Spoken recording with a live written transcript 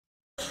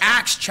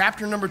Acts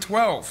chapter number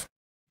 12.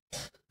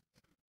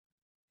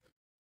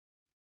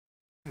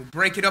 We'll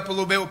break it up a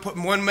little bit. We'll put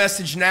one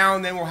message now,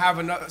 and then we'll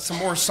have some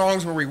more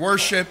songs where we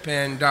worship,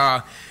 and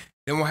then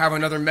we'll have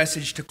another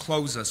message to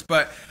close us.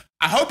 But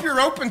I hope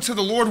you're open to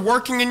the Lord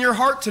working in your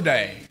heart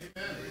today.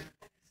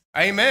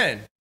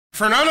 Amen.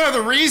 For none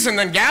other reason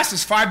than gas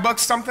is $5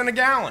 something a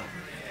gallon.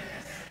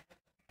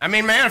 I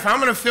mean, man, if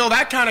I'm going to fill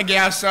that kind of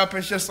gas up,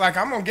 it's just like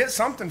I'm going to get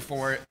something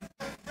for it.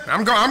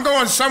 I'm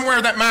going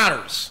somewhere that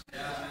matters.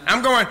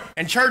 I'm going,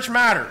 and church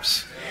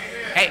matters.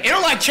 Hey,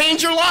 it'll like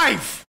change your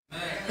life.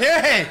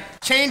 Yeah, hey,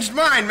 changed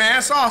mine, man.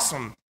 That's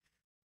awesome.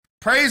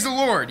 Praise the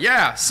Lord.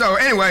 Yeah. So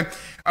anyway,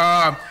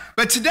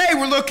 but today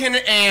we're looking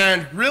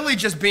and really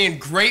just being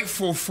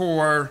grateful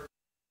for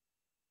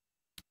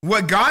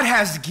what God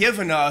has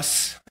given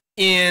us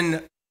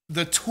in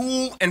the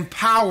tool and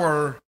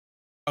power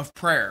of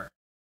prayer.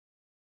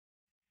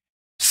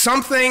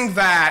 Something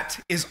that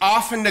is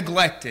often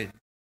neglected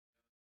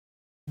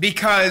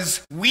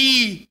because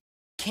we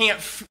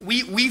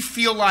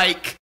feel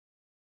like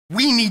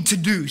we need to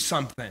do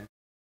something.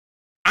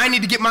 I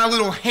need to get my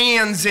little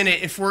hands in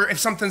it if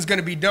something's going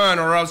to be done,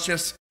 or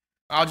else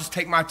I'll just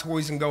take my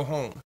toys and go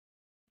home.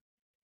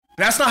 But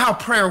that's not how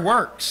prayer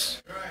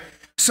works.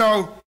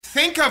 So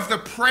think of the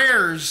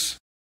prayers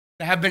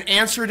that have been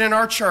answered in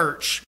our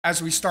church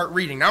as we start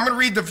reading. Now I'm going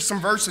to read some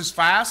verses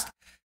fast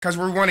because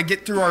we want to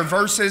get through our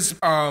verses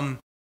and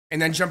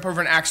then jump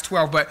over in Acts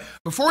 12. But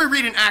before we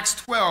read in Acts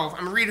 12, I'm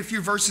going to read a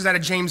few verses out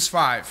of James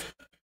 5.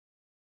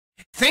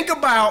 Think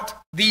about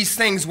these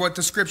things, what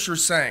the scripture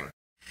is saying.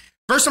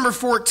 Verse number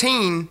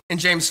 14 in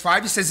James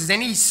 5, he says, "Is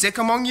any sick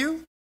among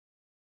you?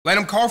 Let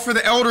him call for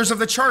the elders of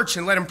the church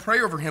and let him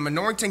pray over him,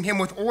 anointing him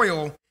with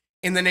oil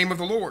in the name of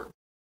the Lord."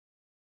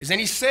 Is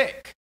any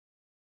sick?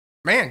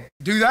 Man,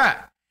 do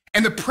that.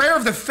 "And the prayer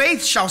of the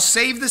faith shall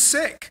save the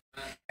sick,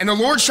 and the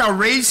Lord shall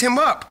raise him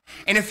up.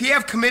 And if he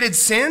have committed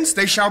sins,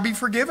 they shall be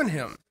forgiven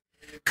him.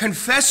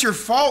 Confess your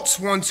faults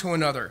one to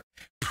another.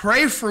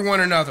 Pray for one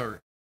another,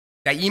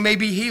 that ye may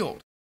be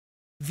healed.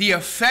 The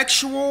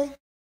effectual,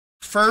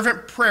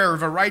 fervent prayer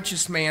of a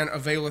righteous man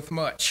availeth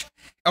much."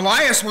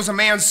 Elias was a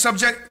man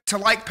subject to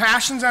like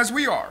passions as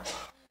we are.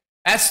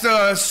 That's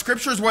the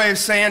scripture's way of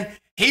saying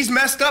he's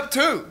messed up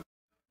too.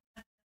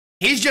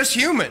 He's just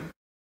human.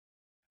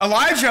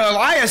 Elijah,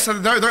 Elias,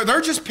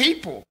 they're just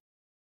people.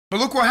 But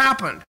look what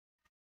happened.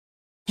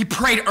 He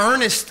prayed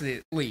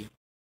earnestly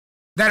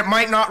that it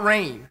might not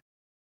rain.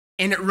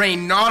 And it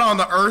rained not on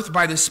the earth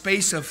by the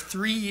space of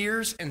 3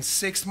 years and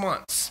 6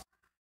 months.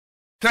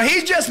 So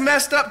he just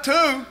messed up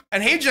too.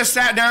 And he just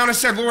sat down and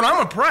said, "Lord, I'm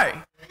going to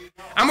pray.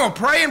 I'm going to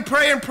pray and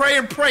pray and pray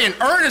and pray and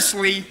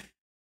earnestly."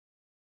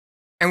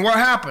 And what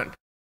happened?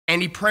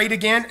 And he prayed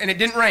again and it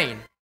didn't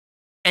rain.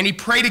 And he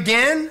prayed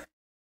again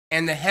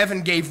and the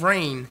heaven gave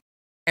rain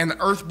and the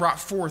earth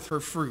brought forth her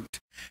fruit.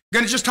 I'm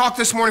going to just talk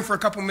this morning for a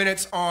couple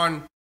minutes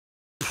on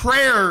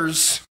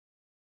prayers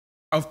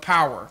of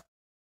power.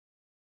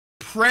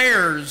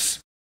 Prayers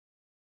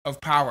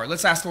of power.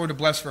 Let's ask the Lord to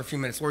bless for a few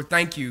minutes. Lord,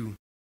 thank you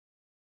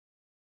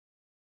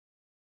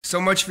so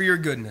much for your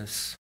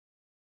goodness.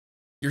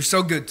 You're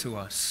so good to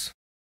us.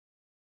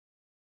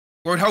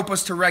 Lord, help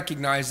us to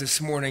recognize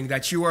this morning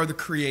that you are the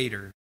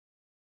creator.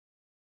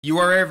 You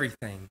are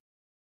everything.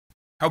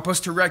 Help us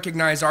to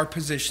recognize our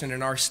position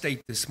and our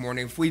state this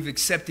morning. If we've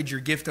accepted your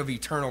gift of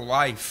eternal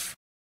life,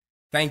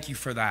 thank you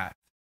for that.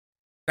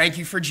 Thank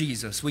you for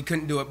Jesus. We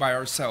couldn't do it by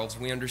ourselves.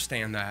 We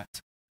understand that.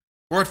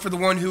 Lord, for the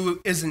one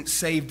who isn't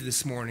saved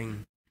this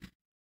morning,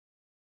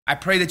 I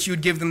pray that you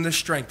would give them the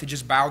strength to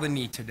just bow the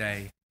knee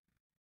today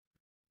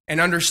and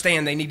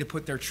understand they need to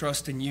put their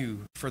trust in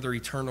you for their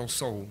eternal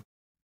soul,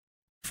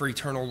 for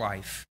eternal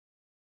life.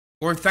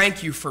 Lord,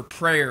 thank you for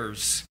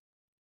prayers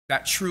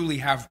that truly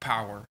have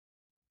power.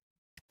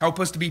 Help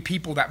us to be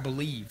people that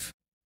believe.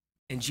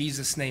 In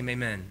Jesus' name,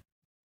 amen.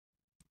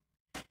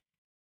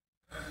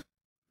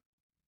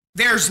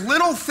 There's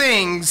little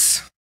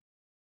things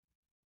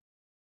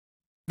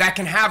that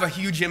can have a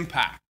huge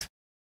impact.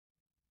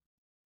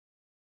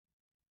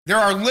 There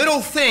are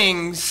little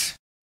things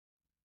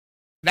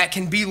that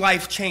can be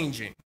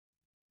life-changing.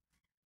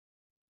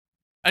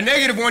 A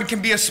negative one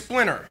can be a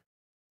splinter.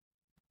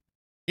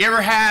 You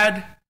ever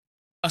had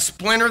a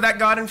splinter that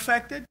got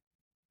infected?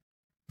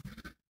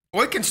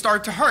 Well, it can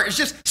start to hurt. It's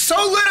just so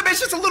little, it's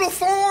just a little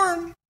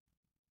thorn.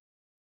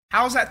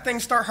 How does that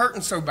thing start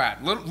hurting so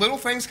bad? Little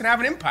things can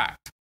have an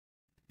impact.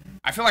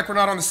 I feel like we're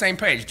not on the same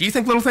page. Do you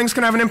think little things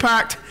can have an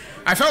impact?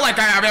 I feel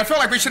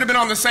like we should have been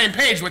on the same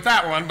page with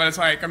that one, but it's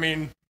like,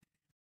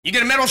 you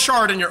get a metal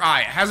shard in your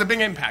eye. It has a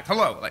big impact.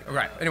 Hello. All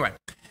right. Anyway,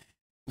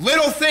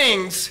 little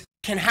things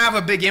can have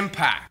a big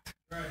impact.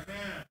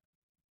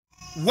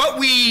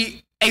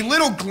 A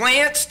little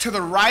glance to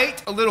the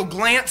right, a little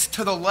glance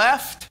to the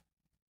left,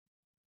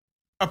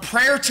 a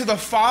prayer to the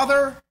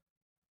Father,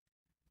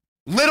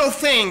 little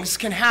things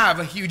can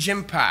have a huge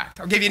impact.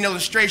 I'll give you an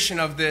illustration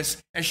of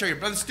this and show you.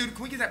 Brother Stewart,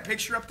 can we get that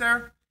picture up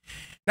there?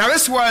 Now,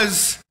 this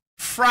was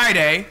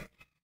Friday,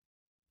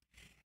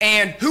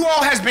 And who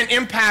all has been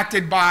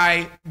impacted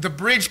by the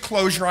bridge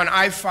closure on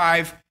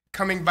I-5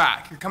 coming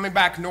back? You're coming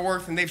back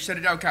north, and they've shut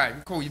it. Okay,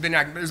 cool. You've been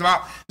active. There's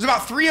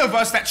about 3 of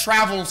us that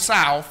travel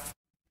south,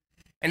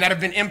 and that have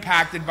been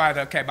impacted by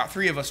the. Okay, about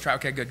 3 of us travel.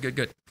 Okay,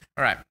 good.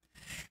 All right.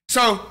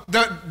 So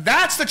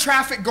that's the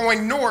traffic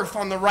going north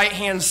on the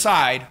right-hand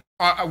side.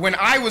 When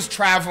I was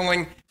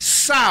traveling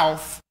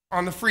south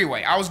on the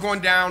freeway, I was going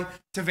down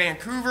to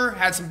Vancouver.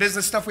 Had some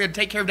business stuff we had to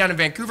take care of down in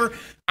Vancouver.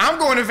 I'm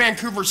going to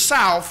Vancouver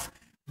south.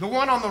 The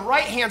one on the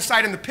right-hand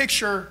side in the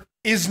picture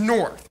is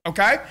north,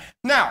 okay?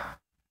 Now,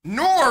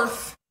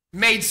 north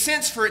made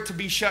sense for it to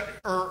be shut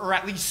or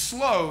at least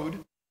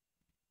slowed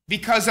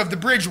because of the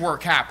bridge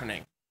work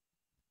happening,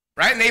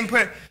 right? And they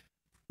put it,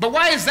 but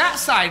why is that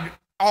side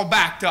all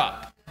backed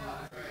up?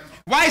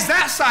 Why is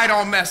that side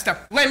all messed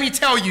up? Let me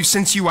tell you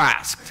since you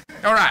asked.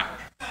 All right.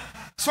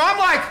 So I'm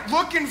like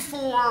looking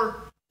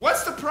for,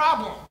 what's the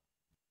problem?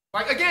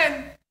 Like,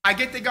 again, I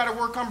get they got to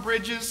work on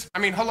bridges. I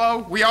mean,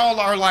 hello, we all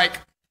are like,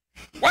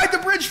 why'd the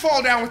bridge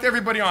fall down with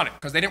everybody on it?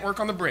 Because they didn't work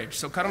on the bridge.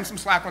 So cut them some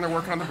slack when they're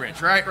working on the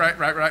bridge. Right.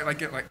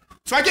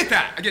 So I get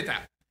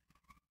that.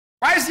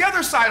 Why is the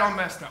other side all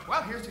messed up?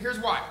 Well, here's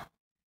why.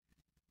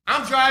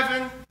 I'm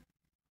driving.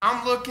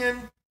 I'm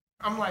looking.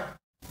 I'm like,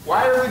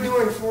 why are we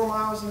doing 4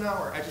 miles an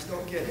hour? I just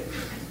don't get it.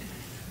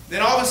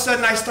 Then all of a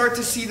sudden I start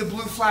to see the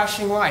blue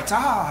flashing lights.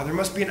 There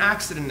must be an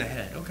accident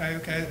ahead. Okay.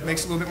 That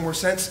makes a little bit more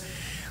sense.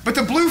 But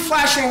the blue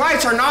flashing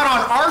lights are not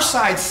on our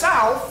side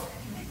south.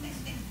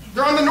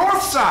 They're on the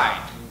north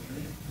side.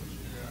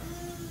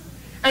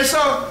 And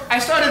so I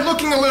started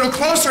looking a little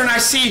closer, and I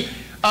see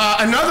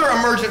another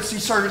emergency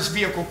service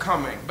vehicle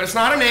coming. But it's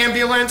not an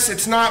ambulance.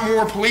 It's not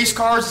more police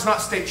cars. It's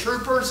not state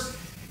troopers.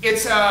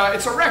 It's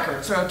a wrecker.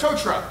 It's a tow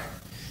truck.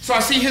 So I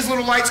see his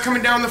little lights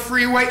coming down the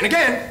freeway. And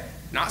again,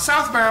 not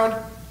southbound,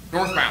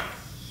 northbound.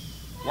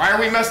 Why are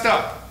we messed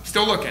up?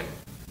 Still looking.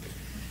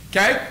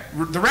 Okay?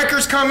 The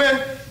wrecker's coming.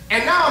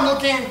 And now I'm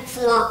looking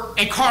for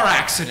a car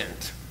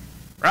accident.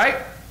 Right?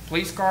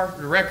 Police car,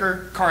 the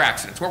wrecker, car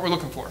accidents, what we're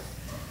looking for.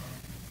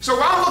 So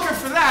while I'm looking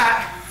for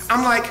that,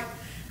 I'm like,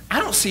 I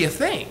don't see a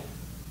thing.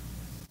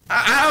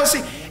 I don't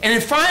see. And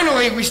then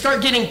finally, we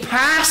start getting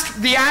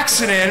past the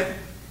accident,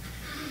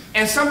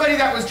 and somebody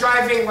that was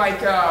driving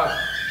like a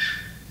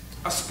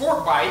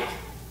sport bike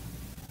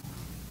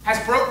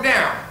has broke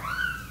down,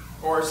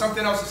 or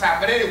something else has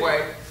happened.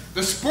 Anyway,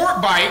 the sport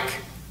bike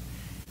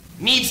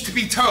needs to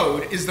be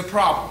towed is the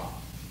problem.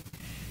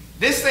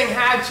 This thing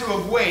had to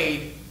have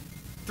weighed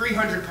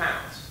 300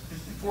 pounds,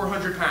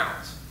 400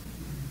 pounds.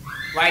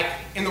 Like,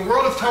 in the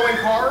world of towing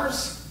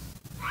cars,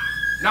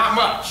 not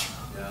much.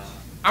 Yeah.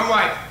 I'm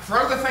like,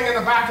 throw the thing in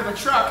the back of the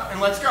truck and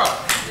let's go.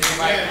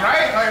 Like,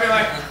 right?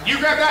 Like, you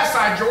grab that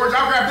side, George,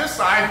 I'll grab this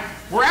side,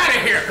 we're out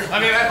of here. I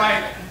mean,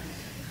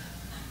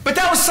 but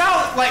that was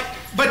south,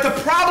 but the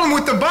problem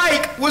with the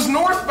bike was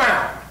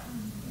northbound.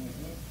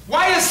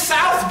 Why is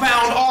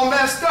southbound all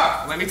messed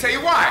up? Let me tell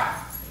you why.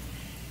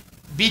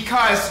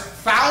 Because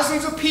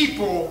thousands of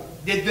people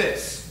did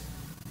this.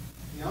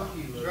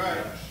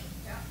 Right.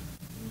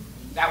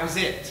 That was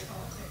it.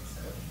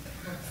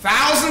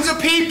 Thousands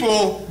of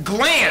people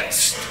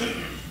glanced,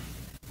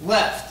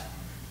 left,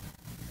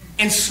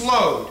 and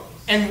slowed,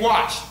 and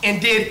watched,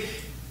 and did.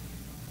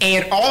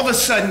 And all of a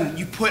sudden,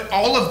 you put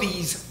all of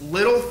these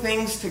little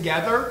things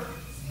together,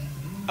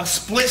 a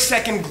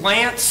split-second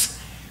glance,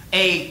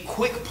 a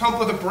quick pump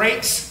of the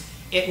brakes,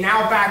 it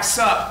now backs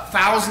up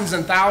thousands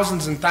and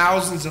thousands and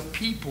thousands of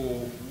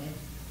people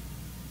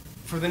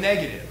for the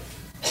negative.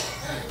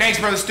 Thanks,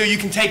 Brother Stu. You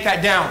can take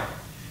that down.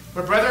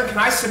 But, brethren, can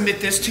I submit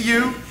this to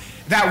you?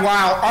 That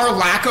while our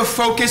lack of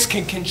focus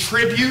can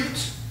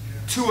contribute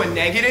to a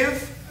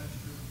negative,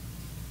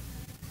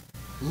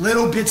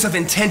 little bits of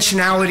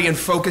intentionality and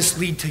focus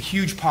lead to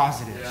huge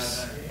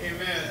positives.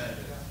 Amen.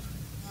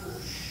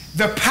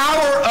 The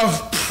power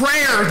of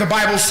prayer, the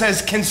Bible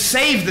says, can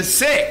save the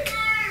sick.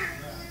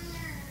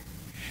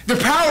 The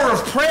power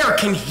of prayer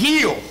can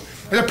heal.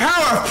 The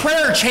power of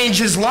prayer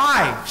changes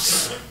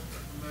lives.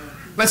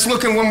 Let's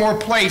look in one more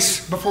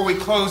place before we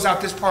close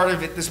out this part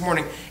of it this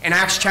morning. In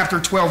Acts chapter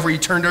 12, where you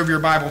turned over your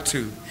Bible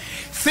to.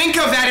 Think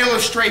of that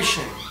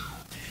illustration.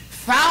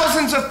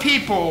 Thousands of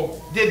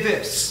people did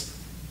this.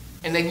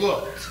 And they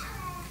looked.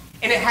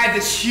 And it had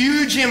this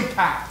huge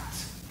impact.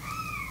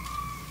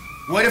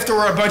 What if there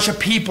were a bunch of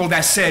people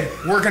that said,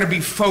 we're going to be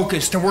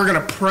focused and we're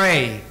going to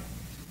pray.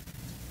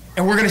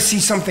 And we're going to see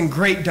something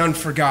great done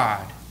for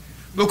God.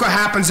 Look what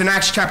happens in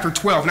Acts chapter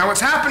 12. Now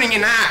what's happening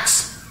in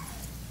Acts,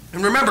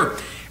 and remember,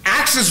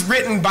 Acts is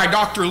written by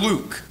Dr.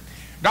 Luke.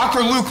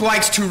 Dr. Luke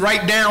likes to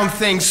write down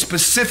things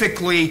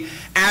specifically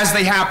as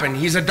they happen.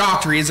 He's a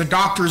doctor. He has a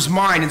doctor's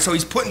mind. And so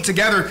he's putting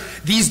together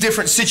these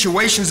different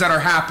situations that are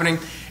happening.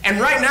 And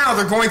right now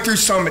they're going through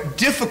some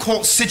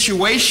difficult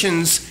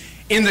situations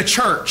in the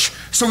church.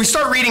 So we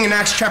start reading in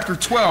Acts chapter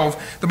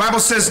 12. The Bible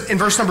says in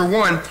verse number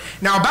 1,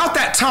 now about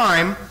that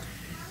time,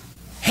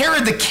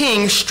 Herod the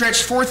king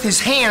stretched forth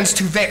his hands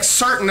to vex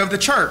certain of the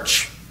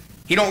church.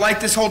 He don't like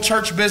this whole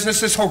church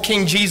business. This whole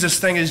King Jesus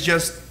thing is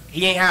just,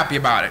 he ain't happy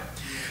about it.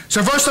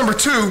 So verse number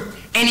 2,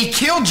 And he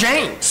killed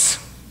James,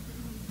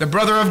 the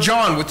brother of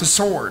John, with the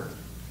sword.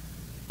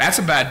 That's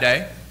a bad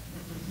day.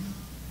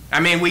 I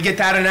mean, we get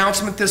that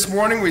announcement this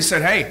morning. We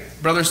said, hey,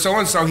 brother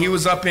so-and-so, he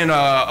was up in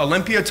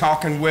Olympia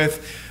talking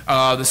with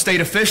the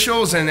state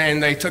officials,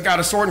 and they took out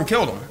a sword and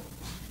killed him.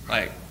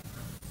 Like,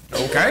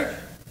 okay.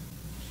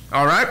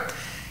 All right.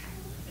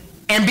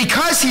 And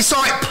because he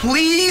saw it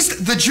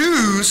pleased the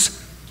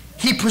Jews,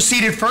 he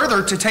proceeded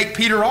further to take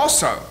Peter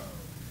also.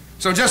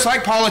 So just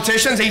like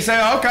politicians, he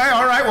said, okay,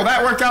 all right, well,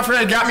 that worked out for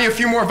me. It got me a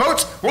few more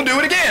votes. We'll do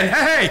it again.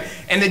 Hey.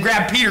 And they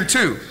grabbed Peter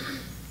too.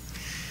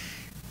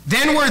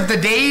 Then were the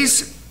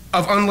days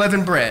of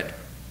unleavened bread.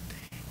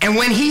 And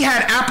when he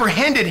had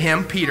apprehended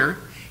him, Peter,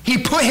 he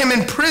put him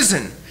in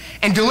prison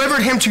and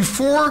delivered him to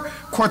 4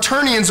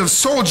 quaternions of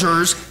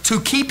soldiers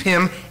to keep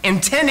him,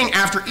 intending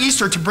after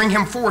Easter to bring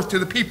him forth to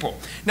the people.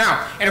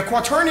 Now, in a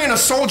quaternion of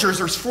soldiers,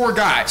 there's 4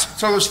 guys.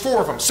 So there's 4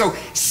 of them. So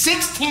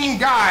 16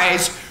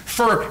 guys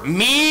for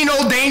mean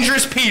old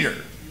dangerous Peter.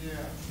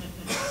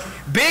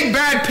 Big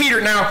bad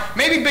Peter. Now,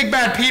 maybe big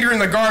bad Peter in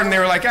the garden, they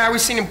were like, we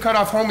seen him cut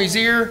off homie's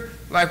ear.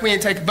 Like, we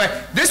didn't take it.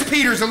 But this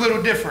Peter's a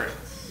little different.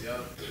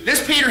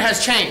 This Peter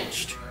has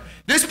changed.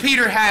 This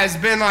Peter has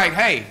been like,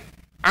 hey,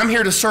 I'm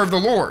here to serve the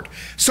Lord.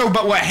 So,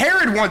 but what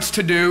Herod wants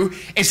to do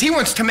is he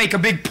wants to make a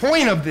big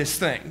point of this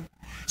thing.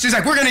 So he's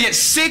like, we're going to get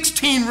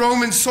 16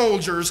 Roman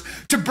soldiers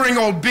to bring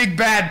old big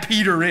bad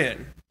Peter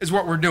in, is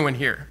what we're doing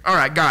here. All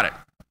right, got it.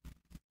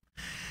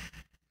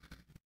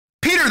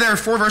 Peter,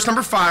 therefore, verse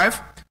number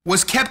 5,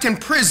 was kept in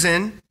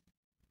prison,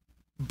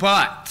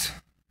 but,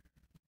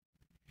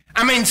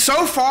 I mean,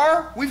 so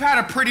far, we've had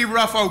a pretty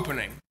rough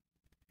opening.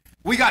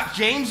 We got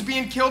James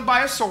being killed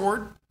by a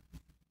sword.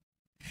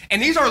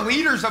 And these are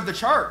leaders of the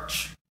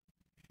church.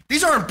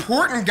 These are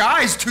important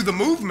guys to the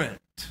movement.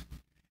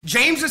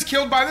 James is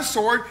killed by the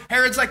sword.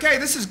 Herod's like, hey,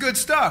 this is good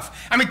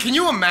stuff. I mean, can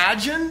you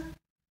imagine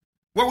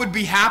what would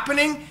be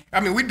happening?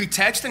 I mean, we'd be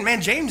texting,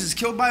 man, James is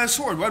killed by a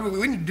sword.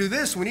 We need to do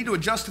this. We need to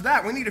adjust to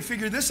that. We need to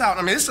figure this out.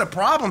 I mean, this is a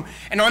problem.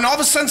 And then all of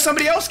a sudden,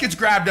 somebody else gets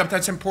grabbed up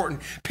that's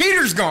important.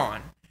 Peter's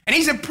gone. And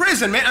he's in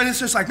prison, man. And it's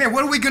just like, man,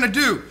 what are we going to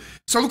do?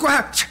 So look what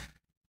happened.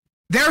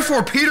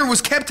 Therefore, Peter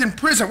was kept in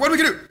prison. What are we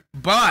going to do?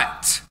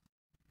 But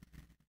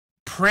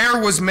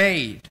prayer was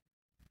made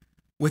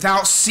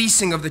without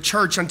ceasing of the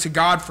church unto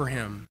God for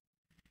him.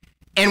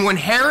 And when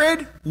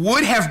Herod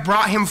would have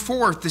brought him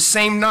forth the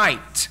same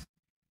night,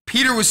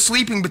 Peter was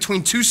sleeping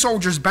between 2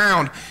 soldiers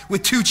bound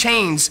with 2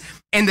 chains,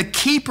 and the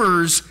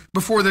keepers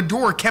before the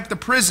door kept the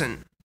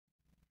prison.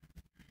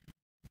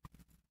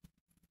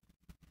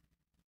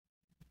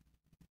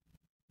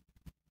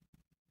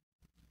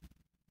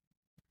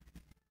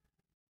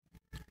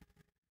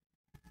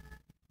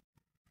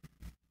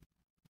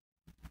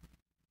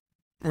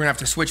 We're going to have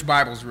to switch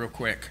Bibles real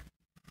quick.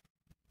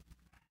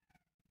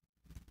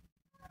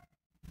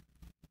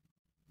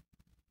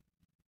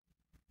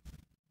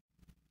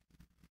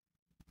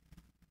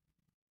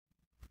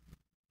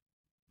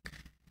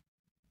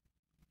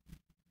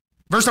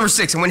 Verse number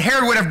 6, and when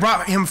Herod would have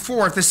brought him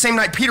forth, the same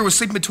night Peter was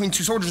sleeping between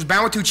 2 soldiers,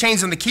 bound with 2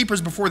 chains, and the keepers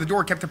before the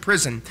door kept the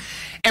prison.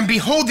 And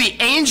behold, the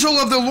angel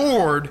of the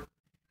Lord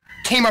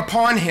came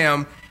upon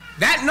him.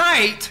 That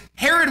night,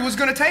 Herod was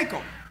going to take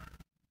him.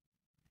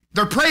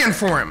 They're praying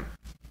for him.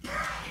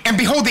 And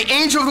behold, the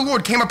angel of the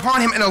Lord came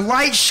upon him, and a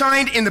light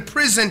shined in the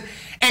prison,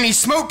 and he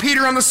smote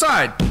Peter on the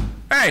side.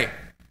 Hey,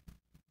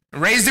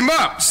 and raised him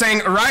up,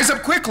 saying, arise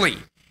up quickly.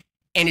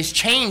 And his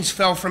chains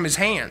fell from his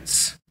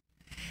hands.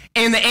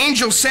 And the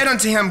angel said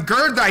unto him,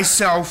 gird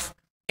thyself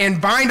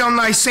and bind on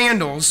thy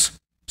sandals.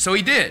 So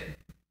he did.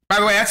 By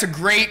the way, that's a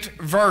great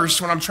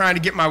verse when I'm trying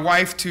to get my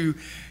wife to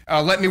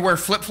let me wear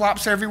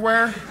flip-flops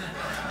everywhere.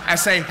 I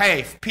say,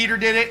 hey, if Peter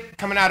did it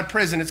coming out of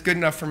prison, it's good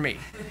enough for me.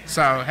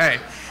 So, hey.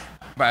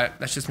 But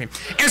that's just me.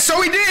 And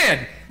so he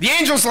did. The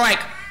angel's like,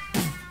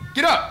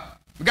 get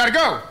up. We got to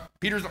go.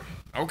 Peter's like,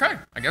 okay,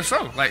 I guess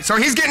so. So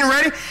he's getting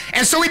ready.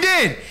 And so he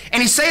did.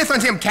 And he saith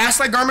unto him, cast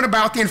thy garment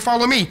about thee and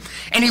follow me.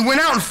 And he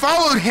went out and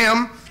followed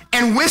him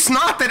and wist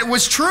not that it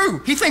was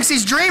true. He thinks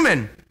he's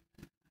dreaming.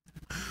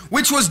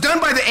 Which was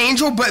done by the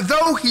angel, but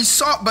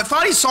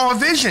thought he saw a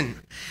vision.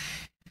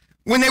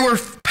 When they were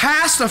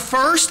past the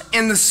first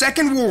and the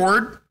second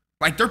ward,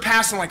 like they're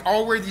passing like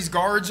all where these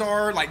guards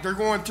are, like they're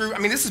going through, I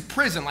mean, this is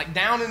prison, like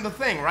down in the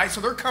thing, right? So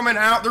they're coming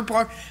out,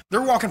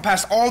 they're walking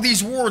past all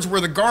these wards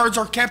where the guards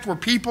are kept, where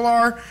people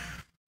are.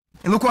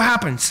 And look what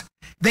happens.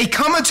 They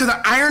come unto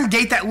the iron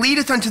gate that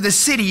leadeth unto the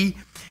city,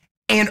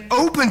 and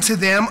opened to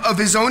them of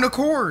his own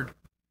accord.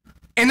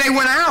 And they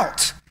went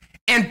out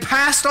and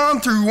passed on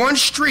through one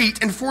street,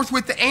 and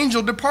forthwith the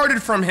angel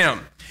departed from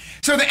him.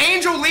 So the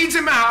angel leads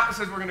him out and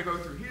says, we're going to go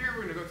through here,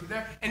 we're going to go through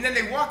there. And then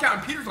they walk out,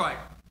 and Peter's like,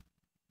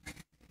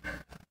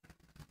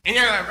 and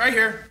you're like, right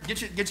here,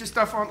 get your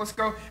stuff on, let's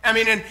go. I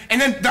mean,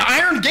 and then the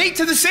iron gate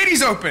to the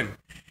city's open.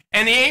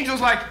 And the angel's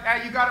like,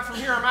 hey, you got it from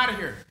here, I'm out of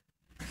here.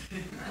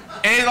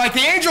 And like the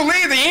angel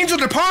leaves, the angel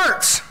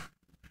departs.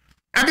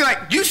 I'd be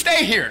like, you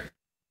stay here.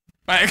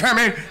 Like, I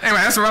mean,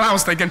 anyway, that's what I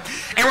was thinking.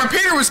 And when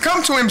Peter was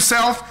come to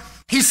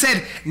himself, he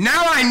said,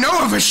 now I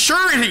know of a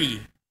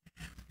surety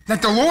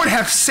that the Lord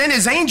hath sent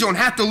his angel and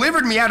hath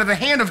delivered me out of the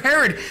hand of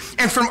Herod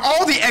and from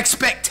all the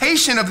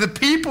expectation of the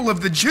people of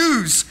the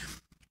Jews.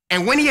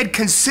 And when he had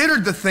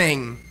considered the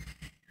thing,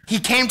 he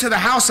came to the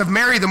house of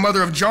Mary, the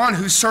mother of John,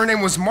 whose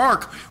surname was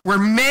Mark, where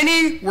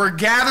many were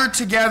gathered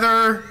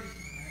together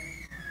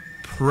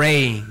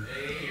praying.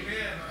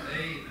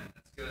 Amen.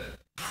 That's good.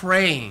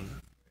 Praying.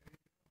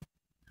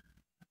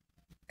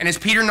 And as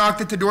Peter knocked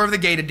at the door of the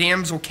gate, a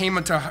damsel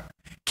came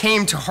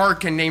to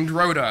hearken named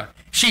Rhoda.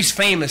 She's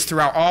famous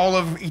throughout all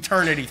of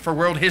eternity for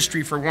world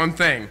history for one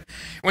thing.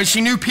 When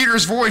she knew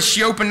Peter's voice,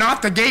 she opened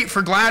not the gate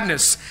for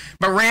gladness,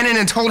 but ran in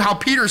and told how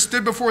Peter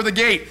stood before the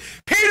gate.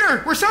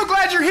 Peter, we're so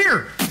glad you're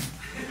here.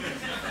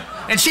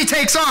 And she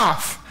takes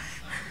off.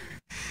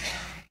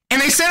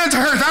 And they said unto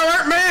her, thou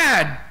art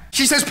mad.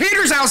 She says,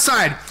 Peter's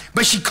outside.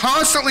 But she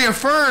constantly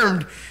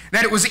affirmed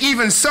that it was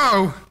even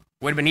so.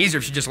 Would have been easier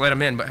if she just let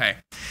him in, but hey.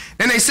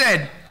 Then they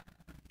said,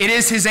 it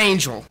is his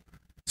angel.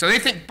 So they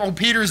think, oh,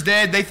 Peter's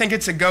dead. They think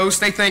it's a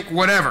ghost. They think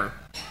whatever.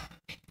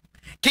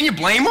 Can you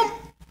blame them?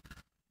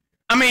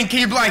 I mean, can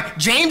you be like,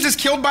 James is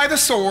killed by the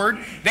sword.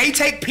 They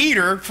take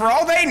Peter. For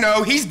all they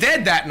know, he's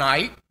dead that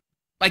night.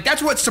 Like,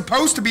 that's what's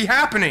supposed to be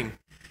happening.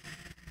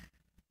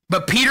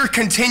 But Peter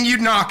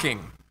continued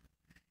knocking.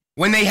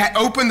 When they had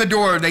opened the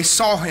door, they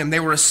saw him. They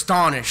were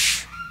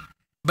astonished.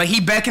 But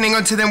he, beckoning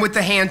unto them with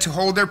the hand to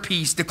hold their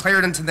peace,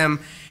 declared unto them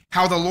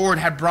how the Lord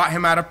had brought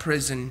him out of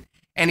prison.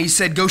 And he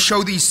said, go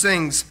show these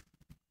things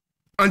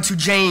unto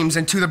James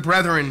and to the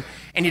brethren.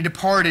 And he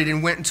departed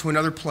and went into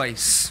another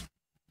place.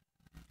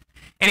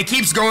 And it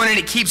keeps going and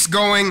it keeps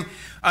going.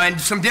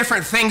 And some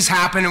different things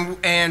happen.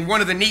 And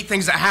one of the neat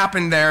things that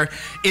happened there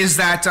is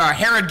that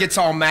Herod gets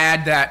all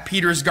mad that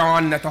Peter's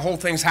gone and that the whole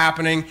thing's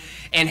happening.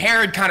 And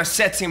Herod kind of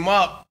sets him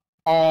up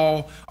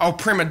all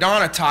prima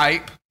donna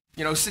type.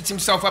 You know, sits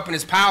himself up in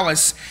his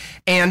palace.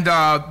 And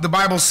the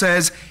Bible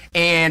says,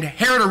 and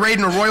Herod, arrayed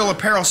in a royal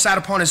apparel, sat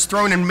upon his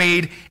throne and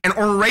made an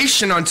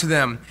oration unto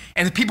them.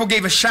 And the people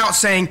gave a shout,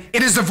 saying,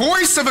 it is the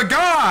voice of a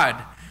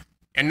God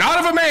and not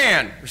of a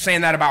man. They're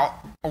saying that about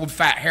old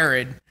fat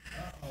Herod.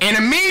 And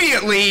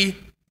immediately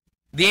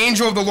the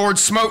angel of the Lord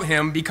smote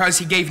him, because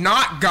he gave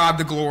not God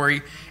the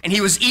glory, and he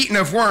was eaten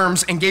of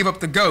worms and gave up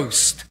the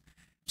ghost.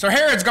 So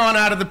Herod's gone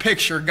out of the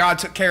picture. God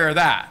took care of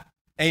that.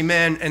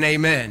 Amen and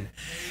amen.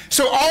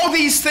 So all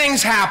these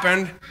things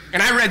happened,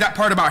 and I read that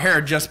part about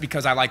Herod just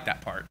because I like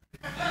that part.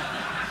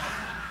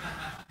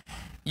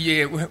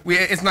 Yeah,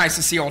 it's nice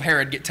to see old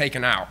Herod get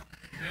taken out.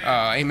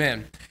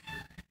 Amen.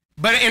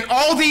 But in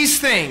all these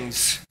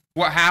things,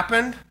 what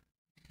happened?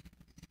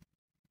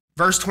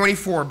 Verse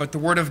 24, but the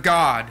word of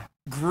God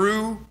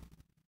grew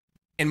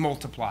and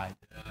multiplied.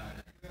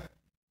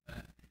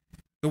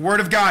 The word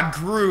of God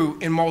grew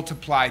and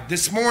multiplied.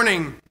 This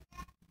morning,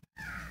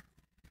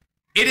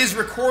 it is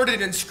recorded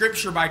in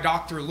Scripture by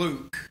Dr.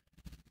 Luke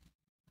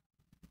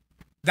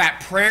that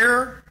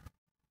prayer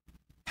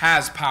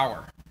has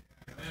power.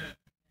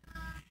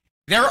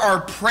 There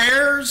are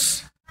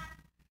prayers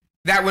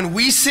that when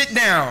we sit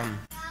down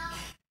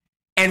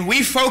and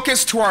we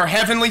focus to our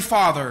Heavenly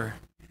Father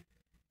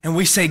and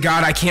we say,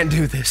 God, I can't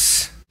do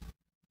this.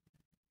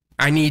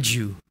 I need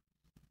you.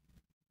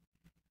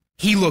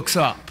 He looks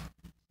up.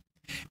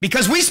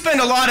 Because we spend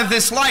a lot of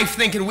this life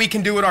thinking we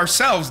can do it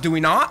ourselves, do we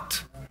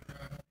not?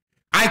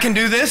 I can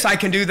do this, I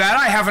can do that,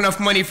 I have enough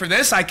money for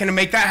this, I can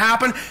make that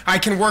happen, I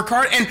can work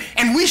hard,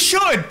 and we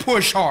should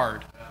push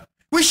hard.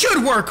 We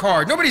should work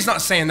hard. Nobody's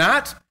not saying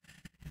that.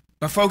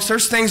 But folks,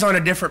 there's things on a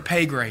different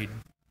pay grade.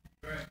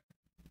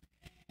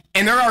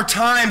 And there are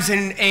times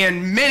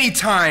and many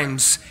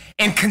times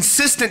and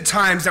consistent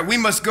times that we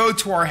must go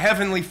to our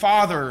Heavenly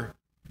Father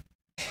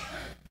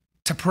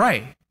to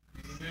pray.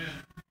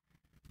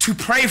 To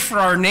pray for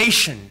our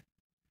nation,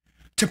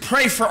 to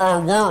pray for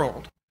our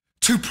world,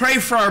 to pray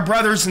for our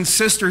brothers and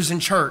sisters in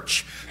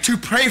church, to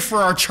pray for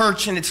our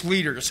church and its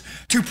leaders,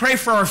 to pray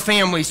for our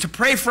families, to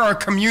pray for our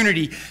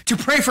community, to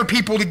pray for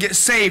people to get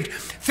saved.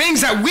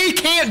 Things that we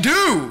can't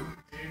do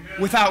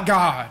without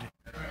God.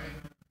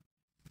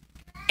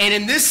 And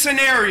in this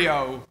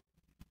scenario,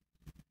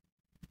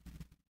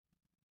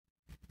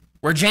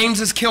 where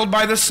James is killed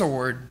by the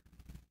sword,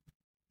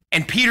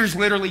 and Peter's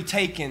literally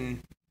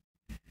taken,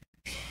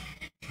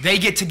 they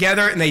get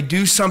together and they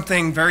do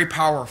something very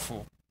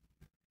powerful.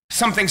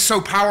 Something so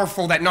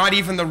powerful that not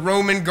even the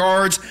Roman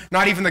guards,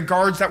 not even the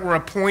guards that were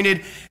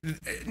appointed,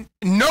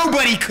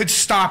 nobody could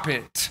stop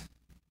it.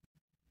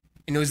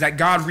 And it was that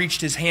God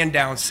reached his hand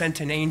down, sent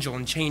an angel,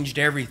 and changed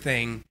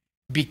everything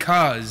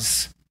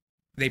because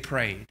they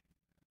prayed.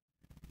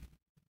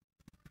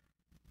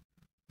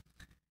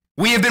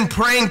 We have been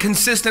praying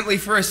consistently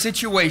for a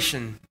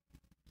situation.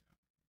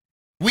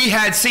 We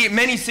had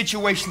many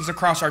situations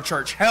across our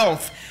church,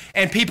 health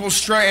and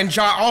people's and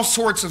all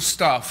sorts of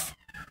stuff.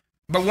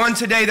 But one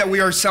today that we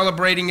are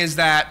celebrating is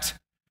that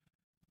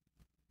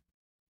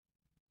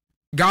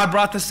God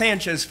brought the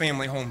Sanchez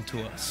family home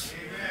to us.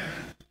 Amen.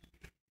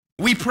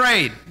 We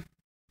prayed.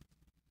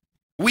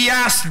 We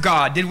asked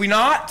God, did we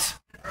not?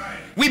 Right.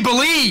 We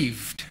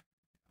believed.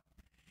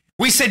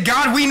 We said,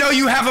 God, we know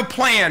you have a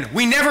plan.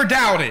 We never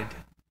doubted.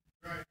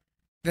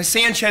 The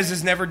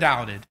Sanchez's never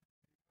doubted.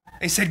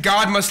 They said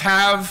God must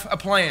have a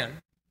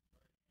plan.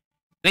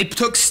 They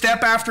took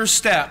step after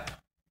step.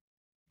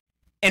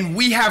 And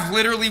we have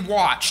literally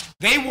watched.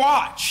 They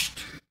watched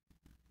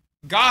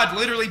God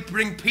literally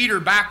bring Peter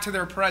back to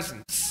their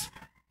presence.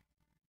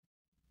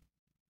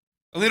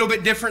 A little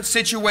bit different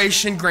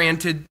situation,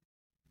 granted.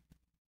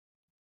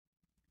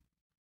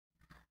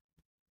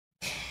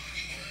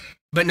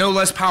 But no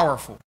less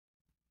powerful.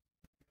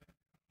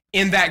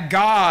 In that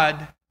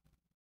God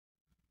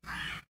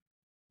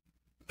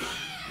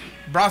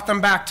brought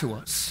them back to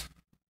us.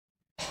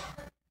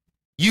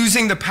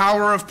 Using the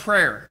power of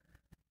prayer.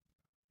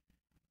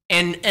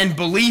 And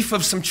belief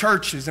of some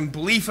churches and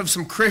belief of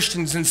some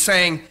Christians and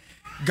saying,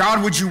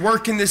 God, would you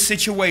work in this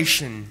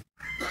situation?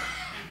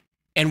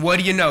 And what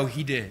do you know?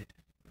 He did.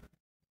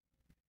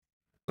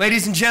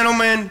 Ladies and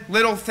gentlemen,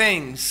 little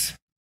things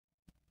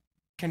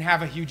can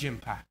have a huge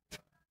impact.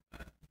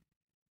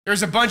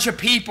 There's a bunch of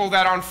people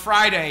that on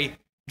Friday,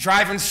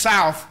 driving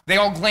south, they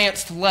all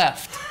glanced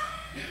left.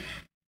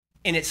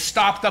 And it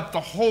stopped up the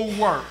whole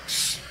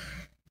works.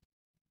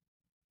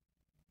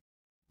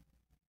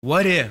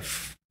 What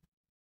if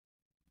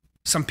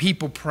some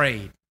people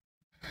prayed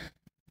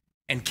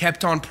and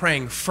kept on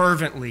praying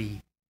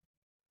fervently?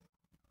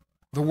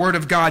 The Word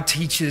of God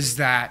teaches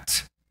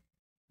that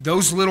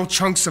those little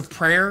chunks of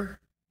prayer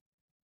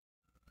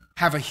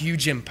have a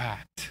huge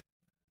impact.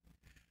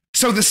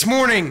 So this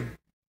morning,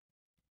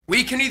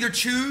 we can either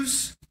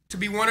choose to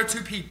be one or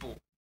two people.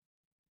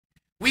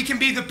 We can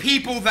be the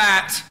people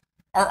that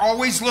are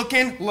always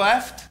looking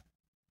left.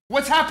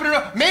 What's happening?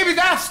 Maybe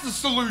that's the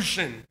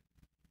solution.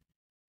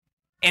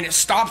 And it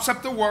stops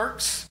up the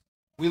works.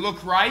 We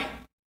look right.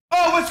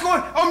 Oh, what's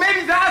going on? Oh,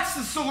 maybe that's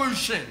the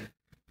solution.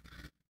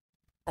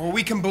 Or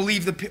we can be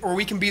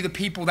the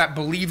people that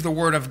believe the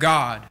Word of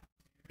God.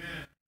 Amen.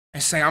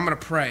 And say, I'm going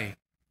to pray.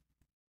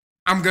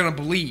 I'm going to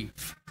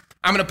believe.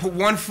 I'm going to put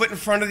one foot in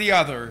front of the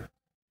other.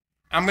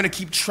 I'm going to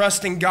keep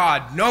trusting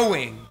God,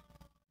 knowing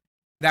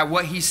that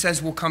what He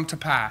says will come to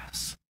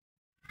pass.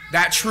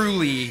 That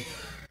truly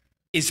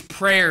is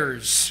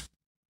prayers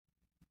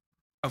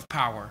of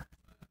power.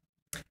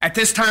 At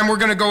this time, we're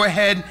going to go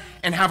ahead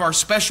and have our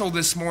special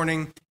this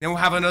morning. Then we'll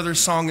have another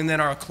song and then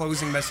our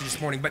closing message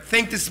this morning. But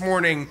think this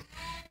morning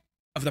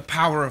of the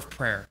power of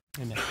prayer.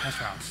 Amen.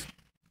 That's right.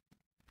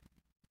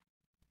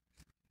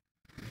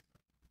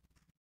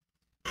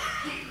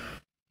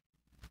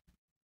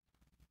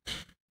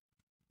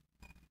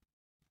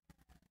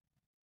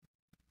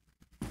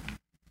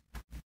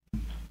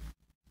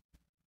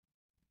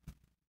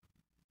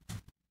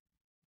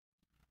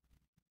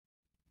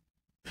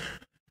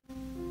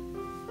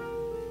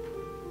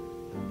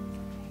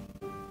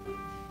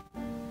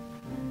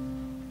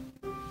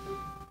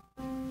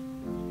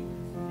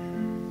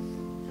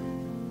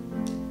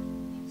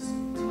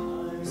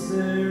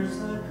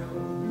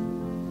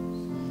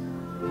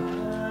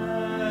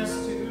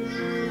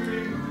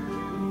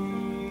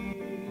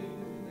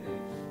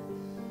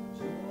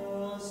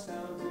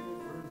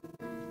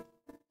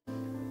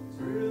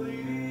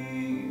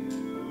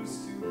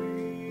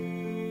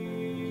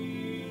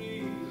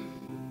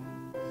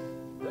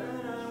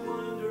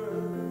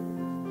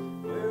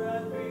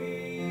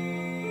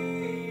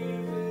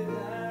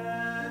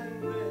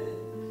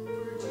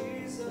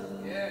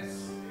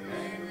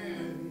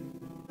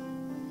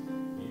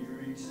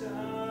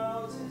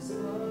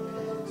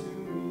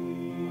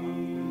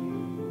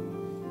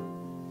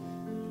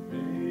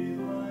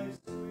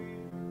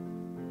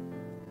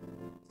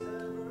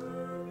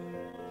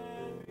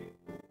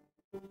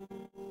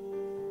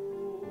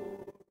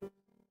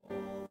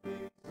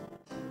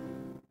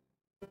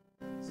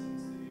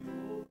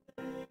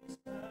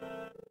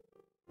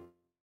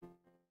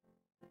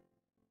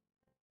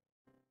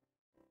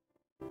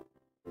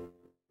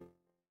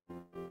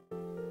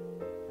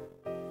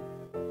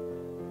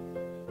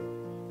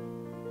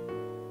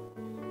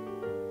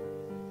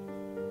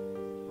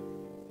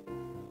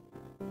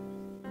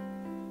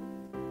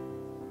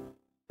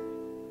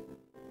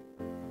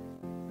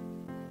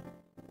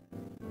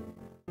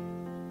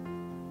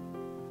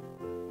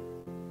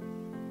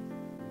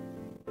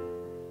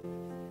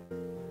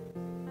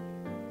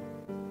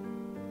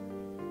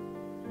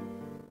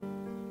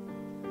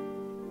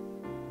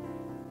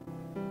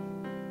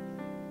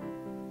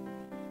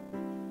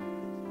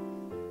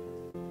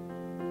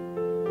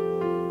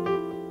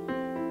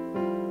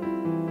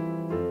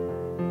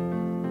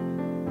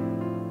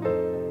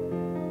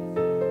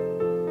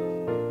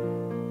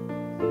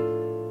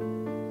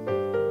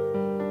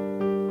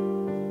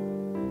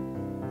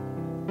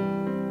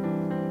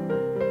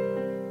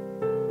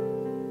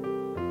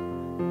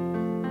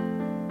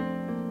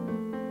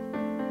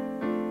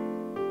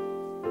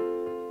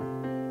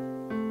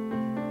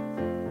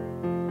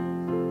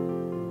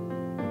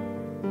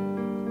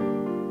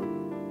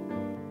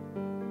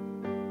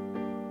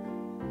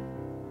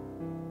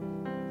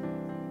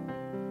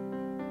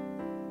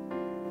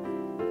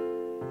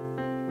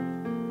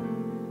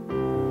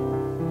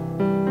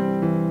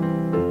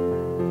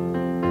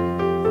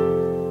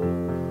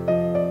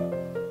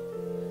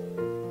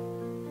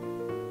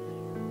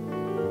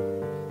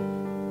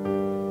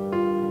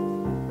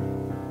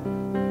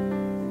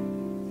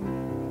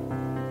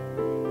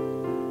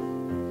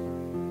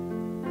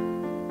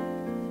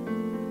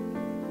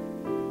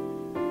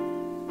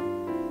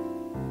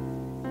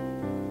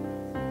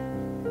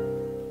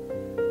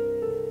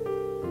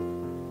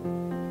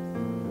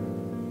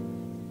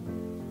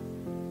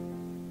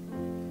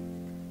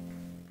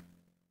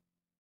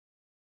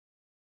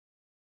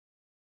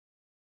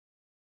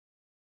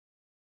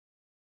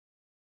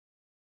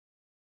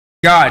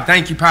 God.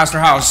 Thank you, Pastor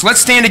House.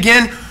 Let's stand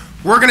again.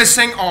 We're going to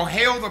sing "All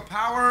Hail the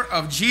Power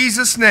of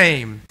Jesus'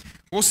 Name."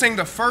 We'll sing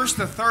the first,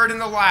 the third,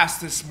 and the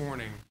last this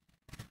morning.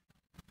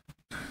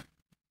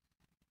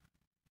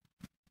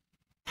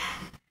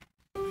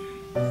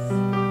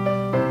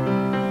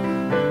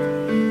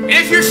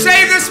 If you're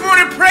saved this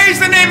morning, praise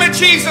the name of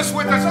Jesus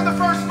with us on the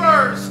first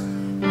verse.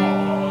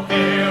 All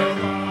hail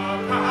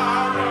the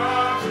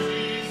power of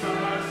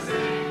Jesus'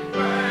 name,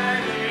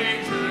 when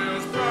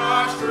angels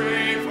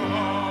prostrate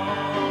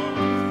fall.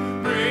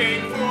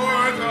 Bring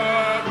forth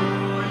the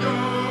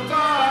royal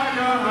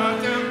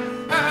diadem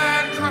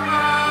and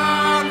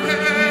crown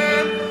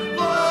him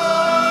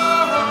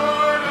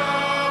Lord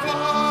of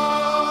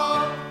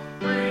all.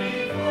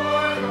 Bring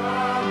forth the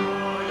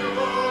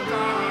royal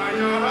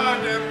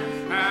diadem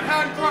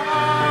and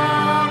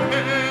crown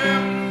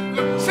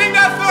him. Sing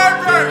that third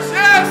verse.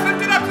 Yes,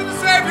 lift it up to the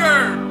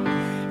Savior.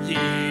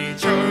 Ye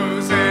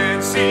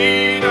chosen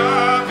seed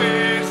of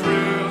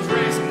Israel's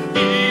race,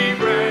 ye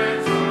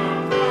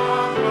ransom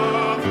from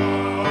the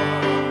fall.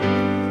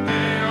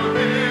 Hail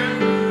him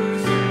who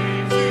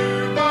saves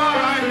you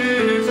by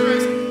his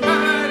grace,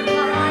 and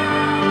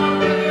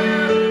crown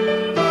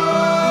him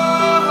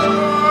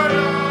Lord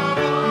of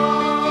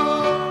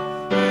all.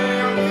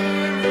 Hail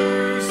him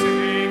who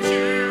saves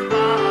you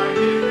by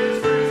his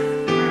grace,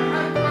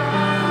 and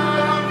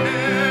crown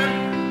him.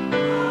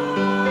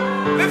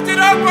 Lift it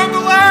up on the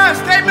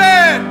last,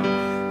 amen.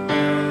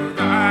 Know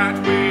that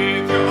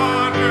with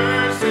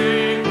yonder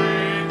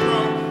sacred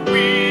throne,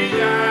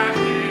 we at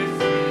his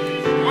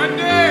feet one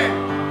day.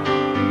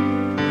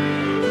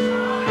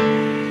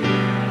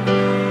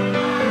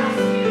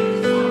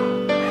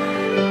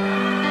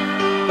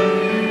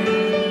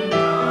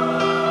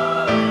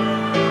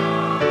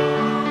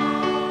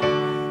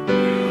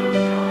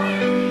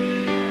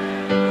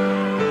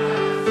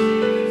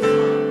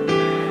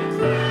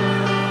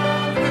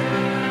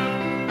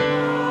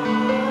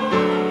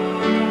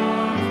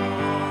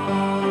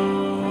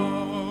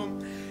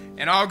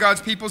 And all God's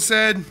people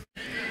said,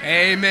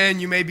 amen.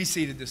 You may be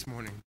seated this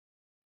morning.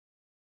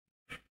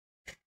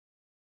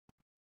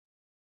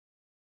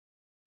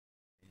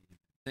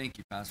 Thank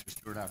you, Pastor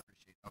Stewart. I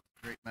appreciate it.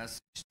 Great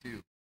message,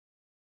 too.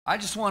 I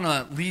just want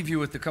to leave you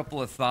with a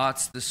couple of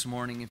thoughts this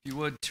morning. If you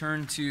would,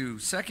 turn to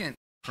 2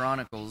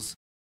 Chronicles,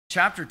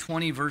 chapter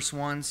 20, verse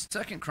 1.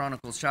 2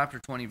 Chronicles, chapter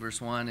 20,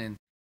 verse 1. And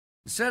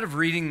instead of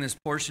reading this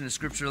portion of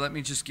Scripture, let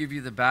me just give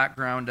you the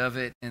background of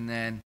it, and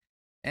then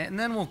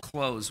we'll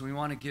close. We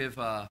want to give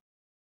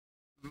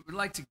we'd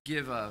like to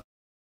give a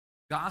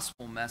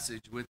gospel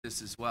message with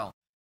this as well,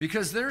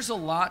 because there's a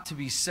lot to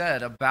be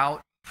said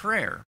about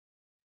prayer.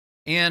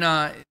 And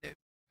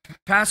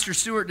Pastor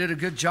Stewart did a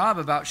good job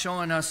about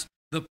showing us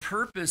the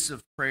purpose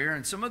of prayer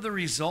and some of the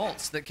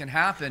results that can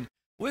happen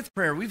with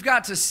prayer. We've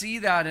got to see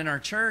that in our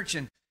church,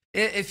 and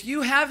if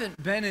you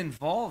haven't been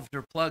involved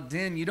or plugged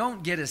in, you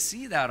don't get to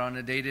see that on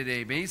a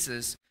day-to-day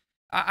basis.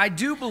 I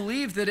do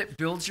believe that it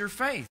builds your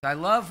faith. I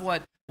love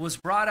what was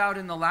brought out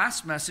in the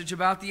last message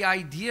about the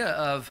idea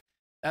of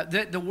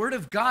that the Word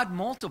of God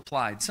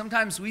multiplied.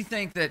 Sometimes we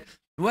think that,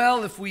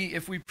 well, if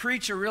we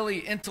preach a really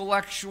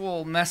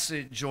intellectual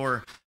message,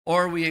 or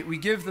we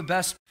give the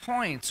best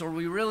points, or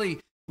we really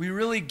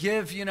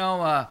give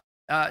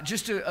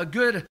just a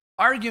good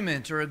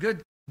argument or a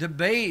good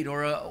debate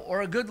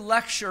or a good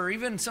lecture, or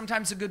even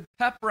sometimes a good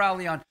pep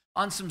rally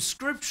on some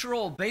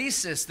scriptural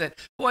basis, that,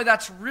 boy,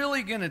 that's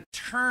really going to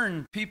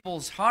turn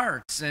people's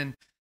hearts. And,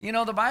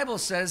 the Bible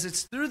says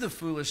it's through the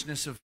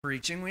foolishness of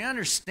preaching. We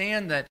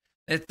understand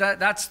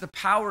that's the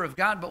power of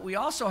God, but we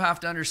also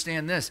have to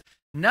understand this.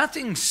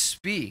 Nothing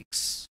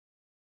speaks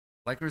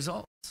like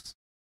results.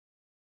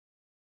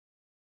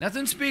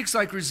 Nothing speaks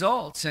like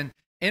results. And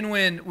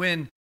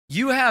when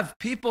you have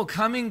people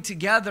coming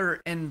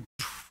together and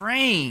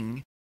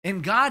praying,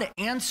 and God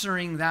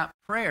answering that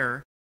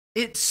prayer,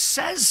 it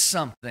says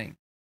something.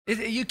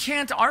 You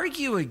can't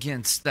argue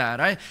against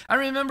that. I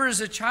remember as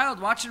a child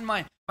watching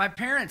my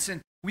parents, and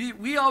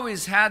we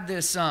always had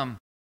this,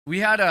 we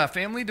had a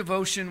family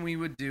devotion we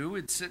would do.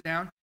 We'd sit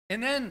down,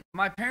 and then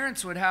my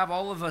parents would have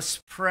all of us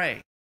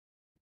pray.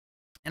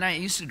 And it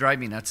used to drive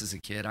me nuts as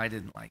a kid. I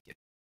didn't like it.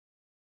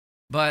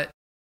 But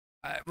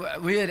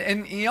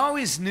and he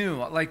always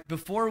knew, like,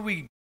 before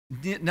we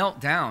knelt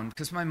down,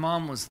 because my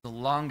mom was the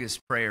longest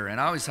prayer, and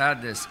I always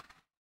had this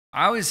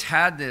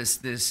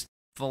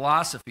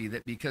philosophy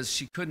that because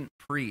she couldn't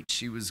preach,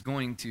 she was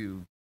going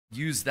to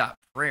use that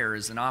prayer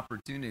as an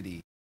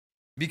opportunity,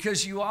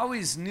 because you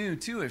always knew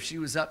too if she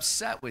was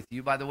upset with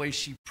you by the way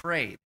she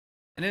prayed.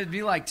 And it'd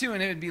be like,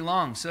 and it would be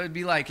long, so it'd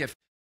be like if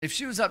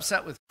she was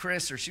upset with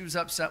Chris, or she was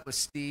upset with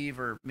Steve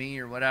or me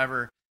or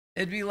whatever,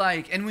 it'd be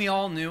like, and we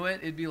all knew it,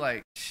 it'd be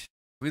like,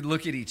 we'd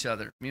look at each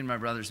other, me and my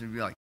brothers, and we'd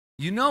be like,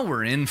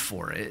 we're in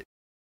for it.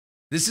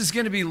 This is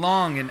going to be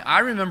long. And I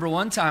remember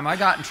one time I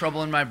got in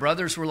trouble, and my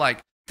brothers were like,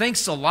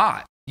 thanks a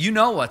lot. You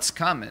know what's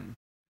coming,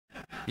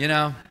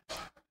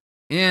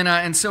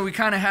 And so we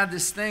kind of had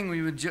this thing,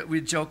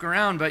 we'd joke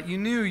around, but you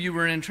knew you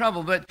were in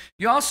trouble. But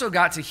you also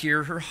got to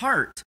hear her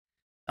heart.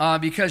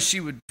 because she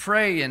would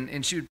pray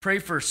and she would pray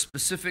for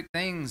specific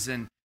things.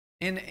 And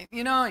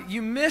you know,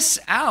 you miss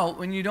out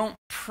when you don't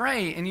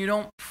pray and you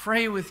don't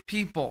pray with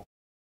people.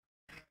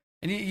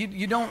 And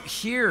you don't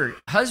hear.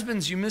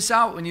 Husbands, you miss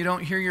out when you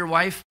don't hear your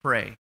wife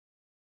pray.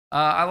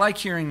 I like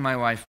hearing my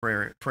wife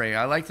pray.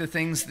 I like the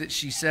things that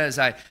she says.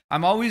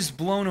 I'm always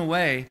blown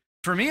away.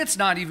 For me, it's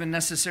not even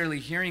necessarily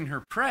hearing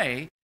her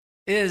pray,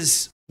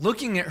 is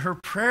looking at her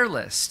prayer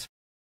list.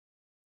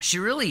 She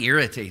really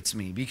irritates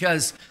me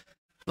because,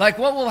 like,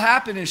 what will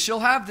happen is she'll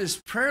have this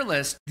prayer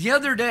list. The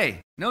other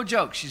day, no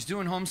joke, she's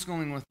doing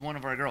homeschooling with one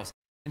of our girls.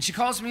 And she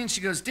calls me and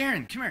she goes,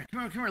 Darren,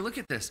 come here, look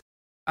at this.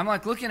 I'm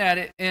like looking at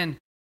it, and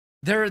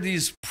there are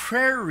these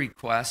prayer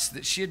requests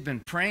that she had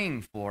been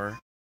praying for.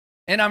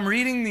 And I'm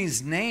reading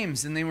these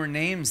names, and they were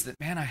names that,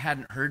 man, I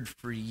hadn't heard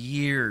for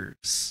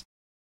years.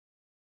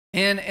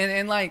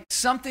 And like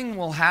something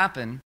will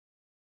happen,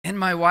 and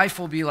my wife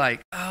will be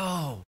like,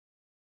 oh,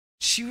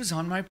 she was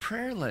on my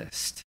prayer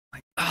list.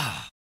 Like,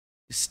 oh,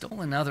 you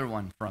stole another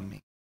one from me.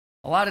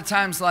 A lot of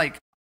times, like,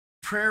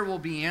 prayer will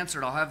be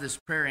answered. I'll have this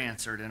prayer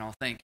answered, and I'll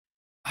think,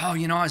 oh,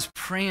 you know, I was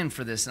praying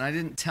for this, and I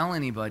didn't tell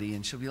anybody.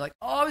 And she'll be like,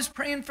 oh, I was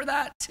praying for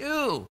that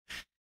too.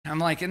 I'm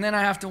like, and then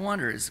I have to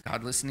wonder, is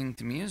God listening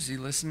to me? Is he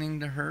listening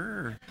to her?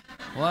 Or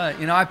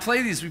what? You know, we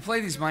play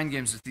these mind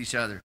games with each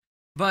other.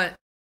 But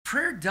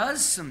prayer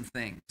does some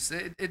things.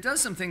 It does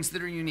some things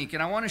that are unique.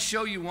 And I want to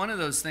show you one of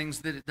those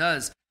things that it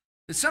does.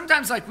 That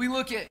sometimes, like, we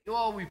look at,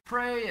 well, we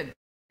pray,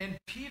 and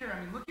Peter,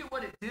 I mean, look at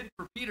what it did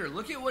for Peter.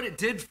 Look at what it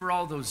did for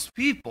all those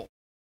people.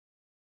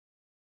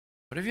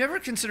 But have you ever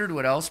considered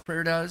what else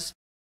prayer does?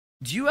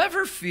 Do you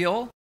ever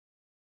feel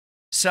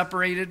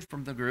separated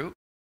from the group?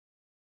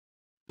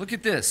 Look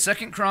at this,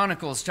 2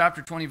 Chronicles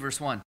chapter 20, verse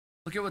 1.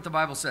 Look at what the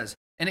Bible says.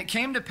 And it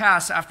came to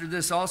pass after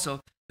this also,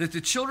 that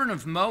the children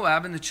of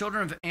Moab and the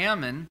children of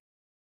Ammon,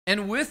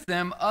 and with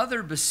them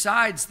other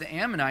besides the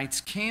Ammonites,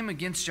 came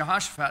against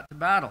Jehoshaphat to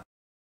battle.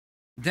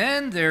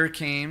 Then there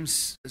came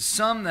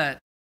some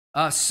that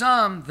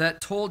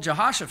told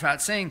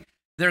Jehoshaphat, saying,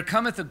 there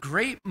cometh a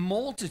great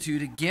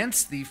multitude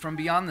against thee from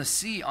beyond the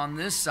sea on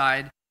this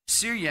side,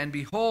 Syria, and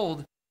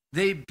behold,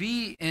 they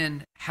be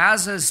in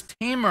Hazaz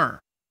Tamar,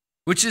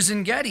 which is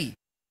in Gedi.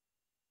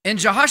 And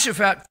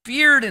Jehoshaphat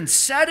feared and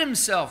set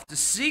himself to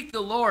seek the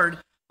Lord.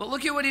 But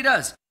look at what he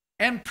does.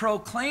 And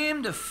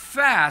proclaimed a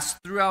fast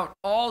throughout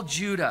all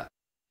Judah.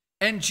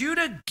 And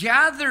Judah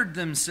gathered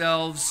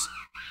themselves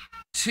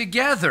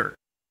together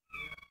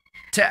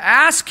to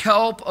ask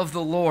help of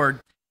the Lord.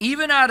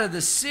 Even out of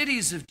the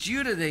cities of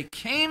Judah they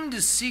came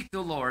to seek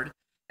the Lord.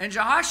 And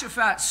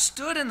Jehoshaphat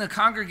stood in the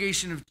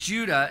congregation of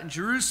Judah and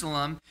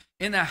Jerusalem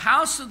in the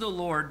house of the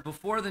Lord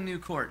before the new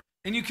court.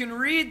 And you can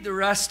read the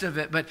rest of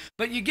it, but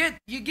you get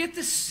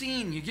the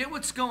scene. You get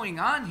what's going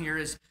on here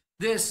is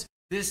this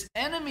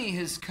enemy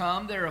has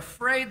come. They're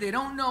afraid. They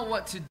don't know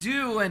what to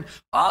do. And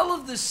all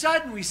of a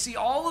sudden, we see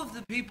all of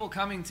the people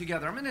coming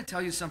together. I'm going to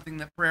tell you something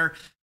that prayer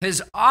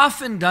has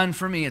often done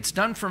for me. It's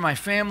done for my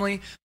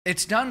family.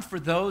 It's done for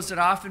those that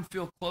I often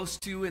feel close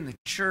to in the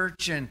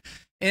church. And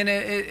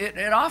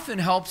it often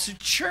helps a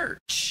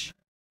church.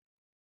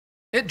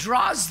 It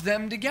draws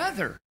them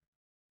together.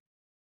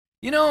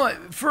 You know,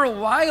 for a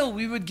while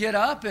we would get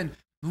up and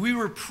we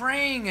were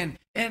praying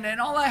and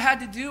all I had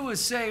to do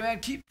was say, man,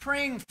 keep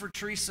praying for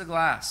Teresa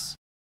Glass.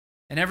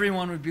 And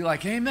everyone would be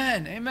like,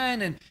 amen,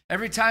 amen. And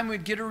every time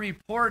we'd get a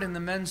report in the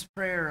men's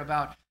prayer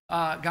about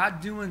God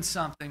doing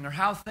something or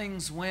how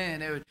things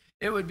went,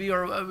 it would be,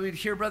 or we'd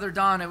hear Brother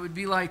Don, it would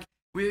be like,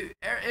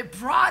 it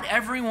brought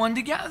everyone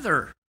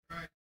together.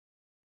 Right.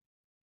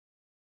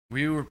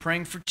 We were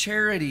praying for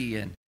charity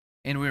and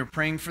we were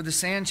praying for the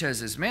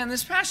Sanchez's. Man,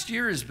 this past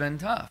year has been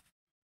tough.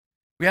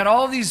 We had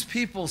all these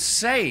people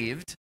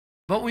saved,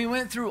 but we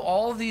went through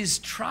all these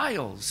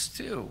trials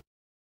too.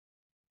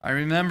 I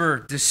remember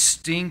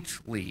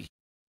distinctly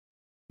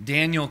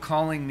Daniel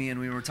calling me,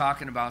 and we were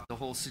talking about the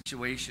whole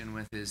situation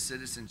with his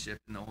citizenship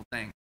and the whole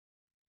thing.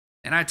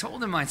 And I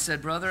told him, I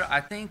said, brother,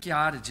 I think you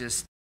ought to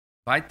just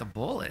bite the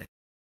bullet.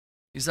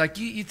 He's like,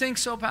 you think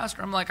so,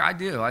 Pastor? I'm like, I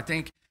do. I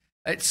think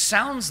it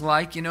sounds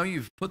like, you know,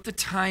 you've put the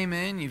time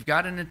in, you've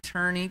got an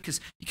attorney,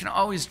 because you can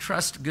always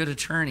trust a good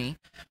attorney.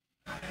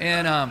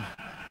 And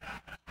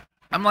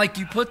I'm like,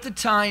 you put the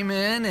time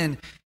in,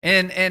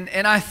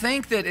 and I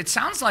think that it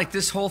sounds like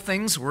this whole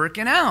thing's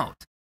working out.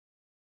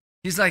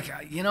 He's like,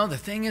 you know, the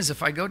thing is,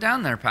 if I go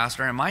down there,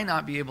 Pastor, I might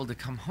not be able to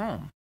come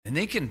home. And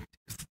they can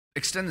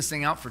extend this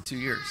thing out for 2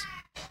 years.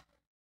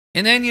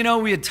 And then, you know,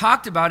 we had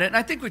talked about it, and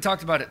I think we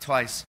talked about it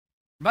twice.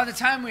 By the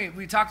time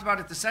we talked about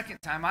it the second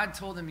time, I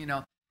told him, you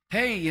know,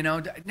 hey, you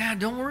know, nah,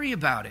 don't worry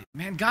about it.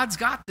 Man, God's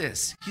got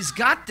this. He's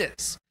got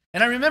this.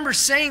 And I remember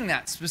saying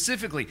that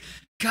specifically.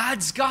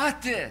 God's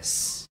got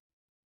this.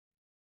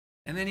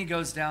 And then he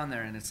goes down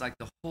there, and it's like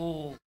the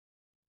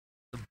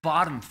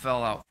bottom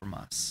fell out from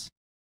us.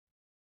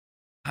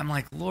 I'm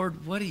like,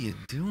 Lord, what are you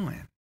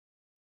doing?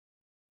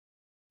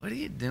 What are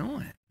you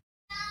doing?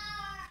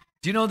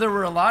 Do you know there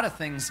were a lot of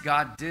things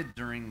God did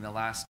during the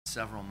last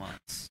several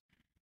months?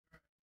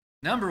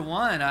 Number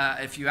one,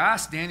 if you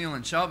ask Daniel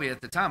and Shelby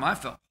at the time, I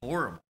felt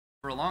horrible.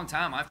 For a long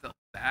time, I felt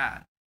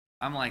bad.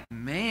 I'm like,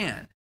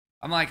 man.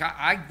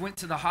 I went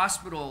to the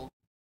hospital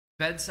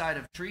bedside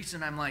of Teresa,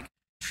 and I'm like,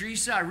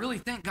 Teresa, I really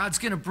think God's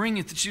going to bring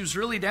you. She was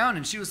really down,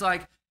 and she was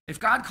like, if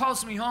God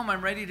calls me home,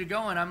 I'm ready to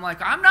go. And I'm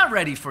like, I'm not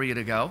ready for you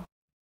to go.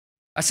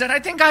 I said, I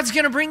think God's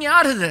going to bring you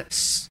out of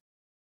this.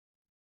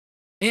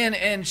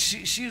 And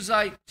she was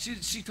like,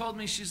 she told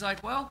me, she's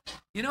like, well,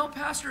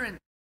 Pastor, and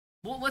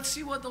well, let's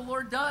see what the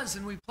Lord does.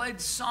 And we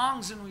played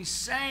songs and we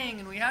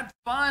sang and we had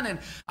fun. And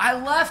I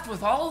left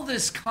with all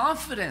this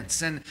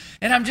confidence. And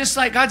I'm just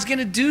like, God's going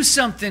to do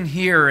something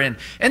here. And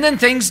then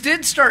things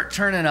did start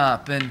turning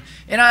up. And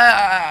I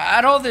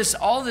had all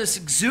this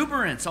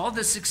exuberance, all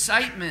this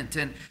excitement.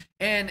 And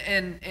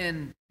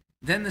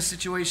then the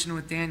situation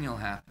with Daniel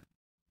happened.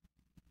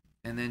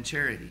 And then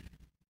Charity.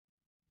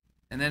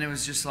 And then it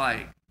was just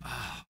like,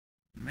 oh,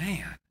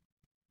 man.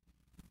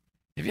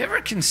 Have you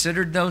ever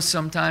considered those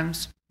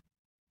sometimes?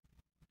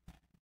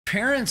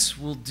 Parents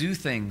will do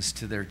things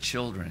to their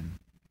children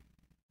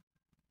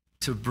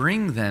to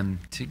bring them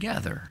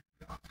together.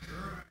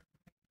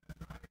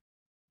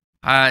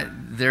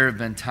 There have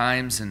been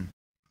times, and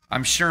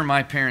I'm sure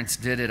my parents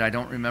did it. I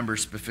don't remember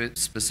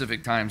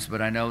specific times,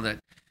 but I know that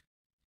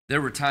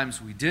there were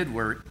times we did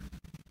work.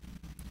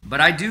 But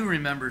I do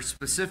remember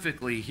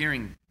specifically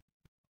hearing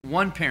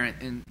one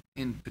parent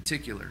in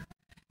particular.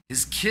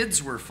 His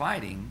kids were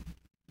fighting,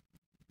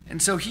 and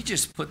so he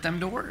just put them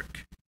to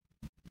work.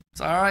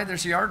 So, all right,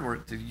 there's yard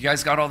work. You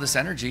guys got all this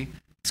energy.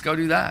 Let's go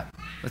do that.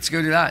 Let's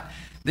go do that.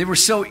 They were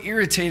so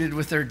irritated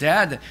with their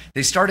dad that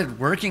they started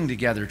working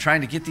together,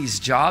 trying to get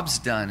these jobs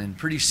done, and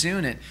pretty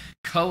soon it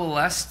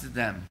coalesced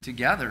them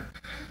together.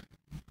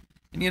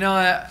 And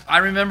I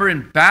remember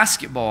in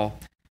basketball,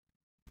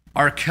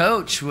 our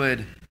coach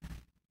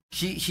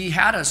he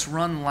had us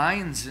run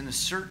lines in a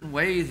certain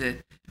way that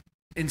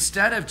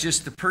instead of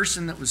just the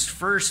person that was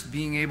first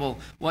being able,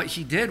 what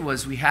he did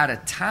was we had a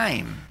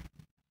time.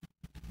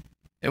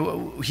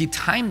 He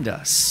timed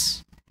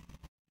us.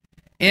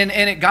 And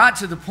it got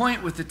to the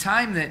point with the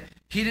time that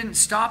he didn't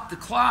stop the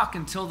clock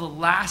until the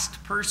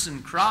last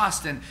person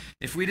crossed. And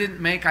if we didn't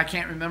make, I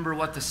can't remember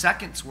what the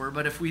seconds were,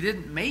 but if we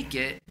didn't make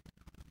it,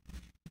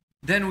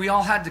 then we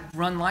all had to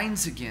run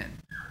lines again.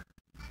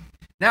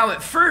 Now,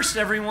 at first,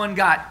 everyone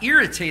got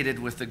irritated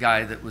with the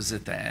guy that was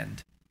at the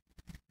end.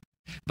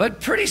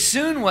 But pretty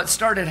soon what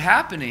started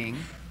happening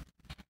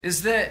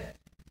is that,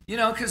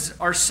 because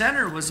our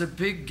center was a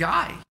big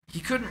guy. He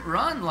couldn't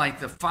run like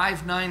the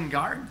 5'9"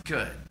 guard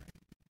could.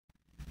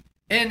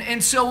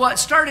 And so what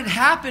started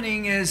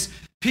happening is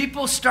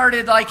people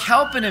started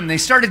helping him. They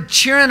started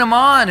cheering him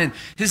on, and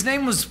his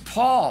name was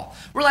Paul.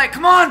 We're like,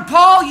 come on,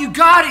 Paul, you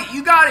got it,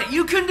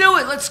 you can do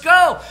it, let's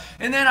go.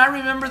 And then I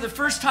remember the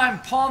first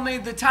time Paul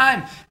made the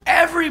time,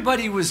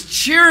 everybody was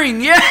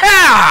cheering,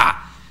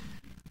 yeah!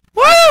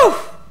 Woo!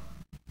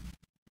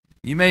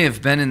 You may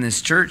have been in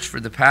this church for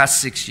the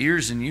past 6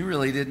 years and you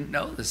really didn't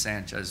know the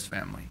Sanchez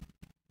family.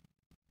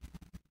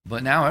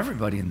 But now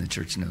everybody in the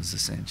church knows the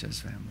Sanchez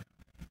family.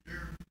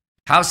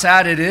 How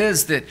sad it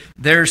is that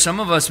there are some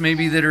of us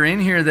maybe that are in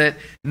here that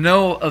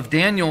know of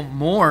Daniel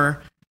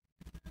more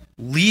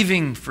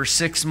leaving for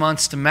 6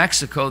 months to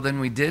Mexico than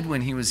we did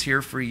when he was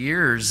here for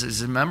years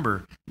as a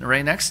member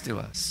right next to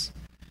us.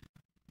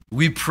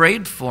 We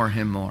prayed for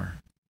him more.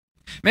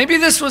 Maybe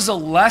this was a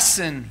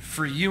lesson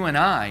for you and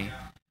I,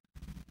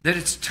 that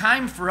it's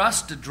time for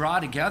us to draw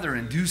together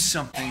and do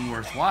something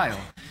worthwhile.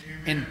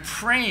 And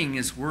praying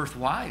is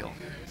worthwhile.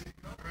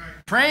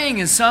 Praying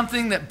is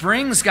something that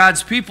brings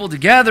God's people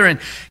together. And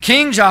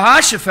King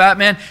Jehoshaphat,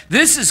 man,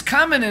 this is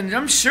coming. And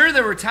I'm sure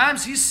there were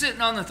times he's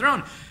sitting on the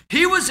throne.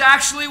 He was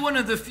actually one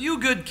of the few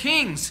good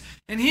kings.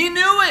 And he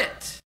knew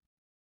it.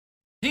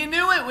 He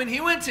knew it when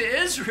he went to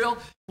Israel.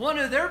 One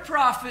of their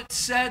prophets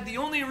said, the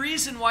only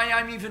reason why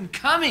I'm even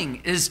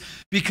coming is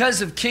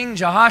because of King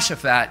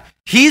Jehoshaphat.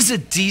 He's a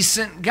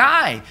decent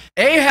guy.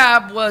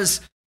 Ahab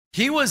was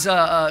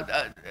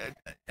a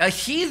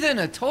heathen,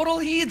 a total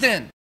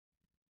heathen.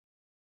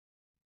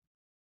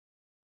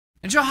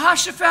 And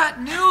Jehoshaphat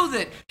knew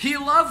that he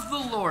loved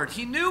the Lord.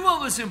 He knew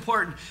what was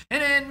important.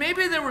 And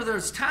maybe there were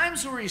those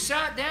times where he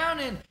sat down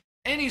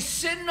and he's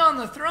sitting on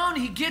the throne.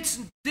 He gets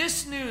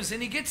this news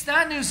and he gets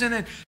that news. And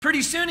then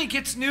pretty soon he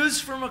gets news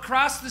from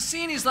across the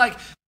sea. And he's like,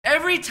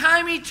 every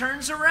time he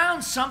turns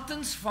around,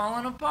 something's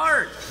falling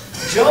apart.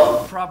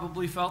 Job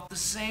probably felt the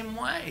same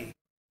way.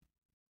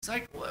 It's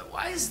like,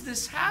 why is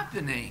this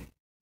happening?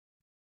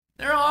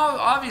 There are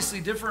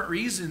obviously different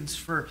reasons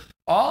for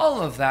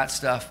all of that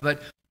stuff.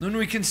 But when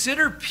we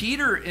consider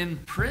Peter in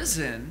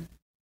prison,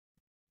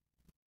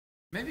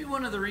 maybe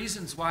one of the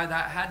reasons why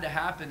that had to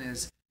happen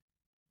is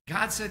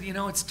God said,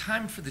 it's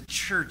time for the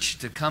church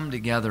to come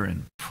together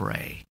and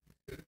pray.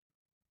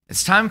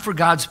 It's time for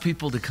God's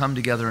people to come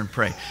together and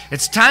pray.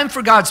 It's time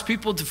for God's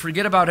people to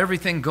forget about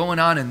everything going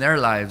on in their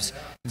lives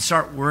and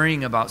start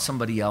worrying about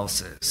somebody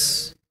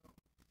else's.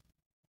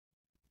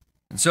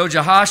 And so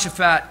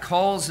Jehoshaphat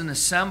calls an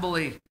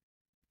assembly,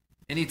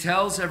 And he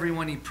tells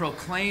everyone, he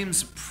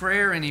proclaims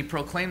prayer and he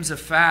proclaims a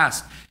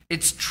fast.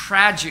 It's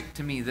tragic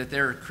to me that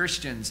there are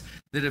Christians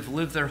that have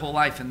lived their whole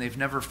life and they've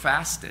never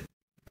fasted.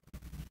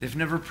 They've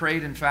never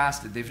prayed and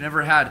fasted. They've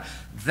never had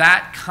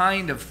that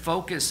kind of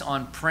focus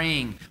on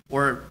praying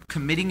or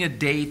committing a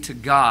day to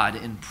God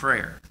in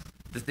prayer,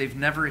 that they've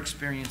never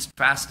experienced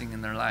fasting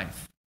in their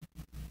life.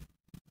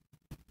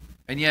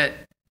 And yet,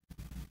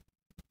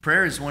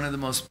 prayer is one of the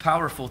most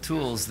powerful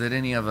tools that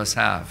any of us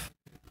have.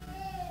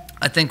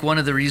 I think one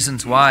of the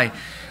reasons why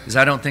is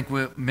I don't think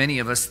many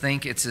of us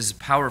think it's as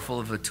powerful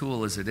of a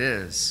tool as it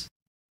is.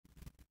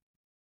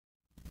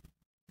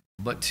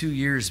 But 2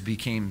 years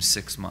became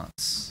 6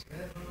 months.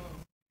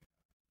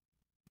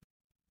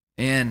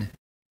 And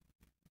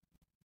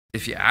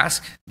if you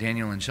ask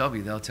Daniel and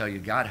Shelby, they'll tell you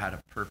God had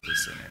a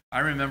purpose in it.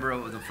 I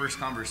remember the first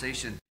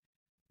conversation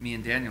me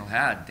and Daniel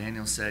had.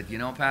 Daniel said, you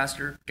know,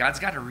 Pastor, God's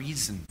got a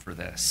reason for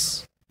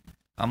this.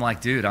 I'm like,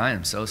 dude, I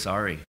am so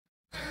sorry.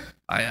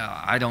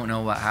 I don't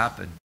know what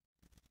happened.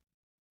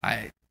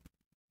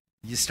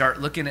 You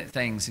start looking at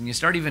things and you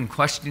start even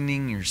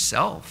questioning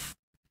yourself.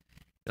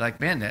 You're like,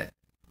 man,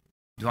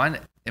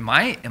 am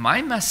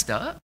I messed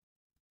up?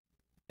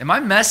 Am I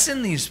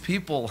messing these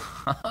people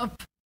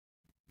up?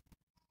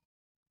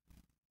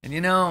 And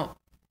you know,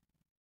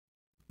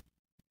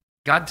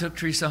 God took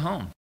Teresa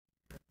home.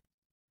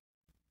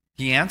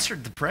 He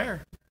answered the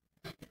prayer.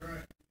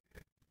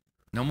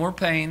 No more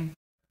pain.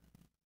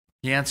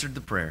 He answered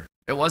the prayer.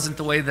 It wasn't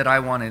the way that I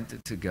wanted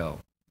it to go.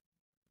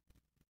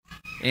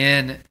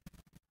 And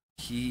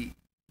he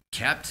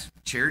kept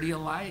Charity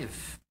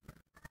alive.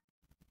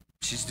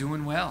 She's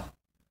doing well.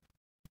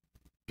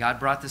 God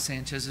brought the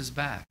Sanchez's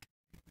back.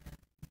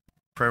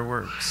 Prayer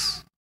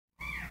works.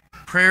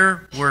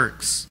 Prayer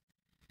works.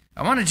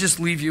 I want to just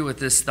leave you with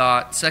this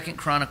thought. 2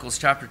 Chronicles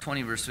chapter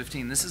 20, verse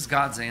 15. This is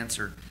God's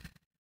answer.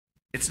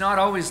 It's not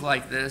always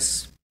like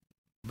this,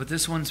 but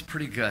this one's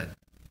pretty good.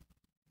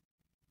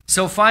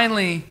 So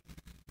finally,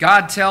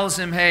 God tells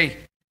him, hey,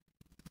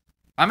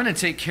 I'm going to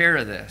take care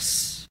of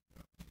this.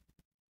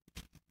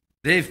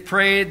 They've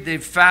prayed,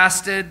 they've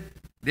fasted,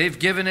 they've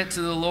given it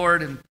to the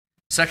Lord. In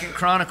 2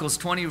 Chronicles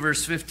 20,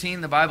 verse 15,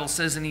 the Bible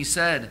says, and he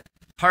said,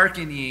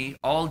 hearken ye,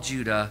 all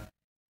Judah,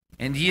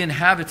 and ye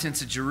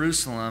inhabitants of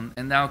Jerusalem,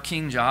 and thou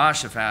King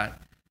Jehoshaphat,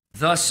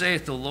 thus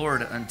saith the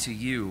Lord unto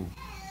you,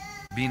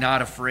 be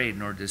not afraid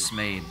nor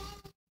dismayed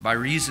by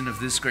reason of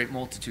this great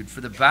multitude.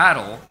 For the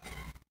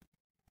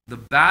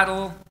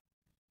battle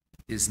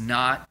is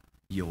not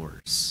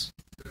yours.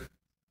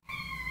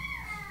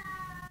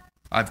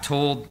 I've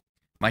told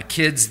my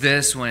kids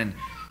this when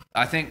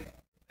I think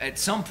at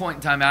some point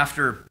in time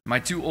after my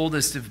two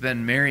oldest have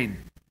been married,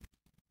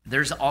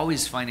 there's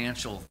always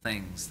financial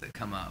things that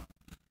come up.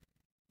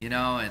 You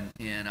know,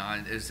 and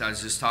I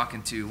was just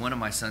talking to one of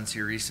my sons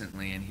here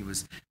recently, and we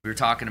were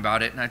talking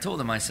about it, and I told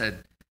him, I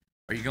said,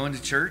 are you going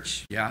to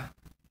church? Yeah.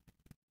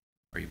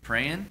 Are you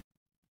praying?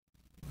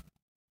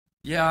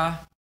 Yeah.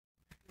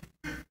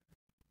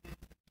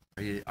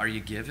 Are you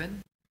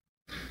giving?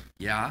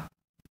 Yeah.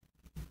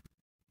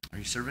 Are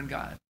you serving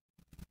God?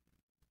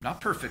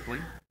 Not perfectly,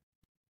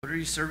 but are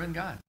you serving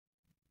God?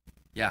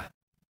 Yeah.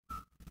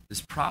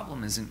 This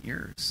problem isn't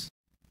yours.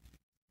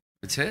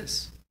 It's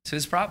his. It's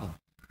his problem.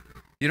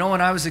 You know,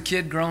 when I was a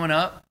kid growing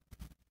up,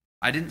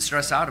 I didn't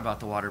stress out about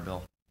the water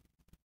bill.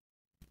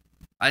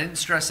 I didn't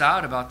stress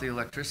out about the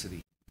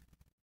electricity.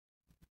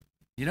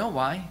 You know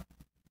why?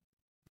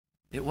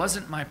 It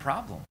wasn't my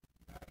problem.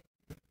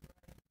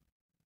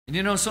 And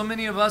you know, so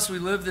many of us, we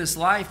live this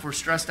life, we're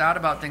stressed out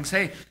about things.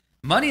 Hey,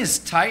 money is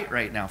tight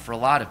right now for a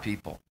lot of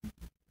people.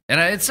 And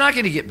it's not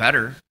going to get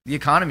better. The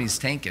economy's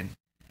tanking.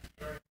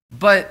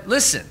 But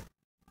listen,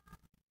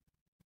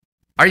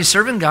 are you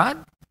serving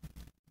God?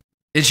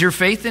 Is your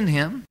faith in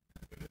him?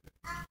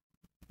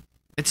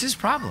 It's his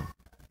problem.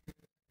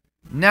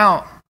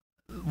 Now,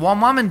 while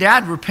mom and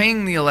dad were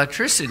paying the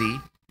electricity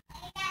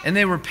and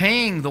they were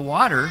paying the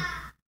water,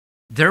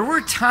 there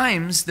were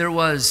times there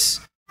was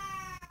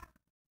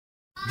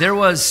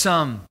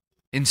some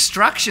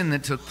instruction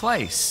that took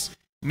place.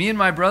 Me and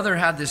my brother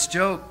had this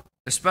joke,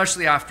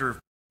 especially after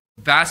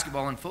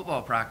basketball and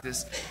football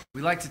practice.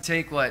 We like to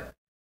take what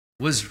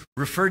was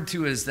referred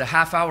to as the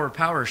half-hour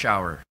power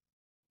shower.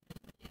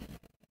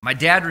 My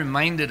dad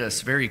reminded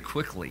us very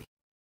quickly,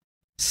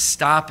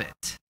 stop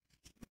it.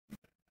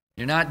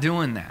 You're not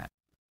doing that.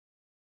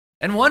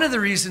 And one of the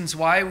reasons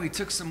why we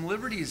took some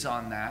liberties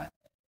on that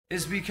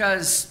is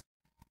because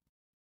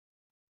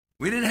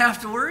we didn't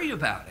have to worry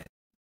about it.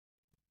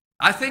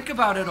 I think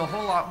about it a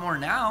whole lot more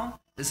now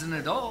as an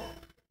adult.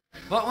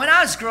 But when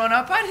I was growing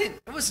up,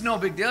 it was no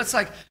big deal. It's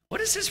like,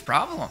 what is his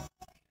problem?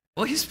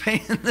 Well, he's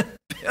paying the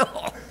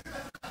bill.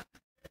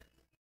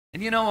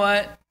 And you know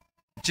what?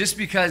 Just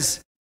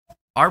because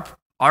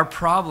our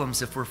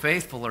problems, if we're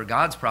faithful, are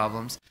God's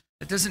problems,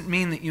 it doesn't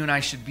mean that you and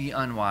I should be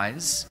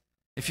unwise.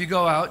 If you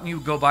go out and you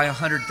go buy a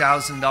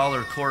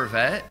 $100,000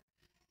 Corvette,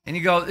 and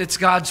you go, it's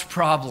God's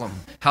problem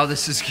how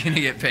this is going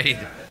to get paid.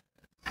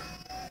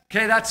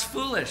 Okay, that's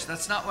foolish.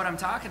 That's not what I'm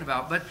talking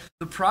about. But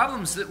the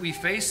problems that we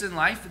face in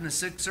life and the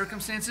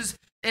circumstances,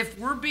 if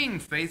we're being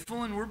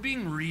faithful and we're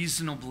being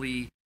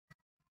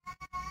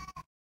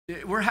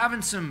we're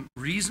having some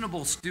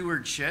reasonable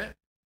stewardship,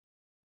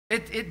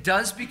 it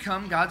does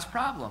become God's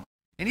problem.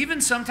 And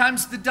even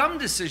sometimes the dumb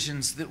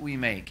decisions that we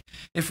make.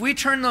 If we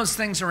turn those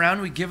things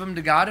around, we give them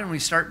to God and we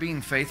start being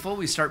faithful,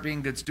 we start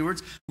being good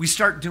stewards, we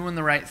start doing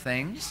the right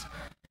things,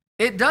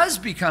 it does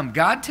become,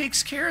 God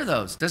takes care of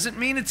those. Doesn't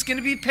mean it's going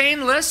to be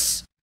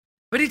painless,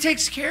 but he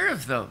takes care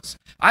of those.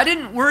 I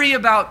didn't worry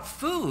about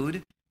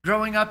food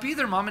growing up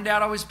either. Mom and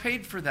Dad always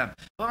paid for them.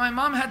 But my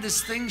mom had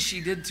this thing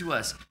she did to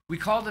us. We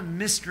called them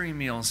mystery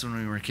meals when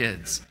we were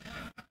kids.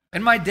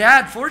 And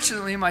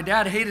fortunately, my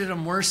dad hated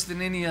them worse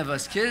than any of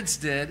us kids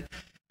did,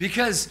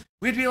 because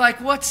we'd be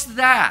like, what's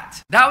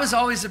that? That was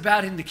always a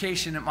bad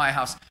indication at my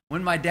house.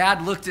 When my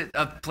dad looked at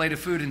a plate of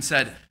food and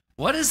said,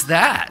 what is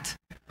that?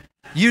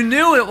 You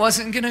knew it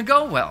wasn't going to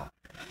go well.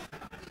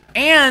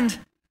 And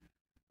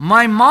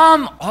my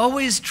mom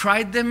always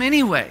tried them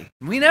anyway.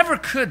 We never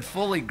could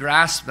fully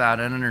grasp that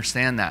and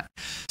understand that.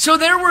 So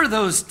there were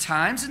those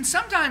times, and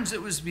sometimes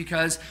it was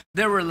because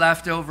there were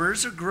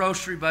leftovers or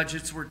grocery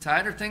budgets were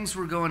tight or things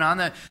were going on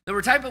that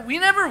were tight, but we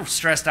never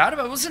stressed out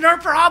about it. It wasn't our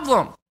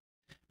problem.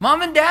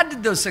 Mom and Dad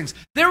did those things.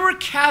 There were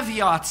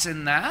caveats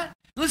in that.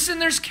 Listen,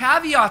 there's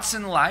caveats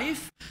in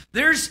life.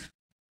 There's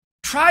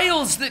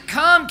trials that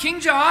come. King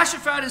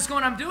Jehoshaphat is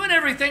going, I'm doing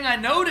everything I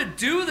know to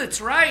do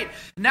that's right.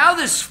 Now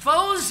this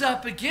foe's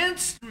up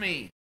against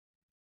me.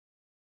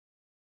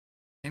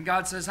 And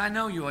God says, I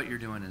know what you're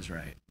doing is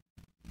right.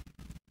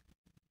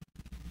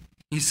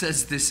 He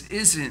says, this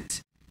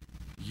isn't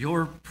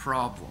your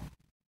problem.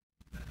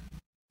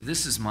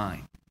 This is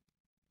mine.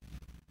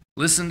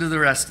 Listen to the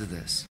rest of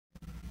this.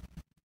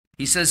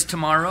 He says,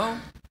 tomorrow,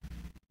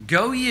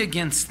 go ye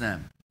against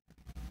them.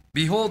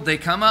 Behold, they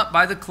come up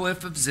by the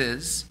cliff of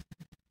Ziz,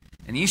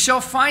 and ye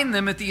shall find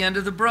them at the end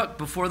of the brook,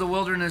 before the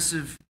wilderness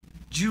of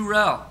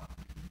Jurel.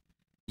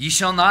 Ye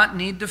shall not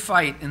need to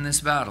fight in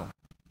this battle.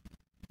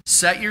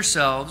 Set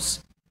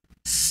yourselves,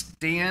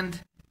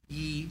 stand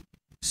ye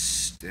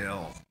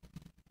still,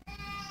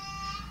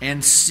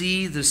 and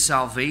see the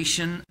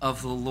salvation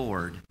of the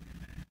Lord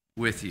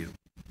with you,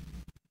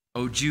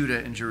 O Judah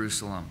and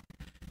Jerusalem.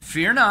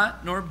 Fear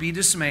not, nor be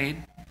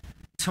dismayed.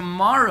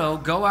 Tomorrow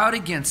go out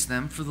against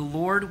them, for the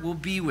Lord will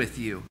be with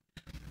you.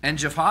 And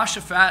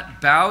Jehoshaphat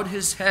bowed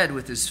his head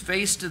with his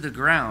face to the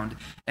ground,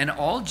 and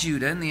all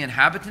Judah and the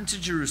inhabitants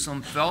of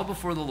Jerusalem fell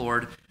before the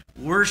Lord,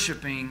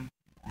 worshiping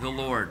the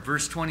Lord.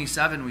 Verse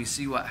 27, we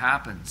see what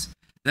happens.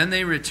 Then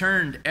they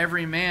returned,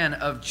 every man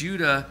of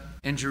Judah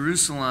and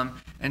Jerusalem,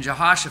 and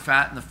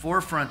Jehoshaphat in the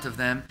forefront of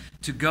them,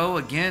 to go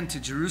again to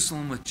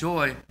Jerusalem with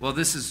joy. Well,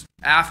 this is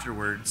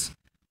afterwards.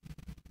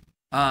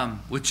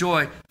 With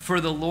joy, for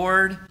the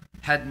Lord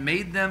had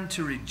made them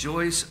to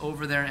rejoice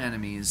over their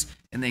enemies.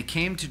 And they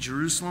came to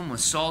Jerusalem with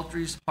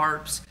psalteries,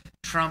 harps,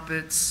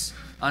 trumpets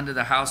unto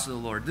the house of the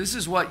Lord. This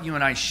is what you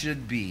and I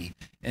should be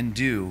and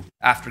do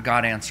after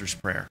God answers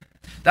prayer.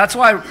 That's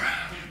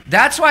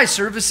why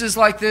services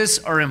like this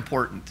are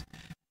important.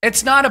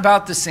 It's not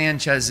about the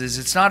Sanchez's.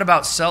 It's not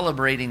about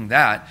celebrating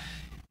that.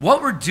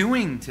 What we're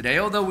doing today,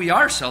 although we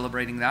are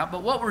celebrating that,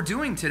 but what we're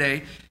doing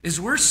today is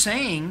we're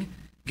saying,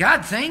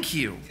 God, thank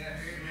you.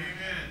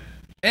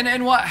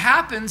 And what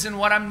happens, and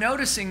what I'm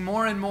noticing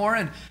more and more,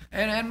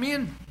 and me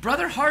and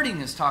Brother Harding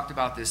has talked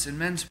about this in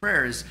men's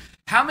prayers,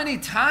 how many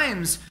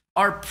times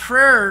our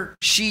prayer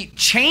sheet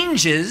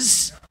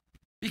changes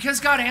because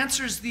God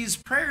answers these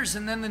prayers,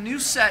 and then the new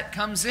set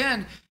comes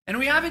in, and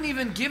we haven't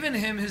even given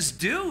him his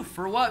due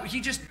for what he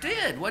just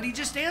did, what he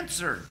just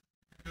answered.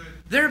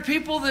 There are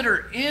people that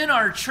are in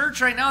our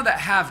church right now that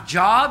have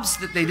jobs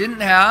that they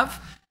didn't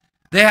have.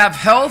 They have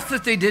health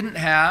that they didn't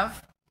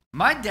have.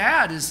 My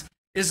dad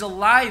is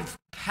alive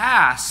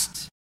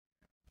past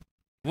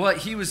what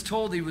he was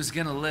told he was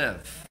going to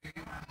live.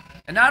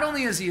 And not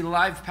only is he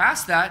alive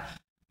past that,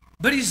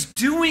 but he's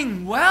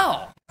doing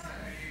well.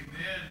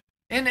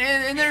 And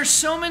there's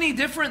so many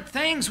different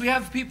things. We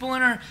have people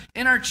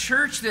in our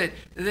church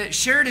that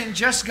Sheridan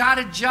just got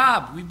a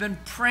job. We've been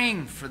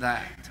praying for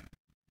that.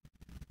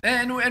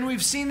 And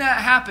we've seen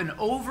that happen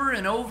over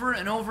and over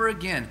and over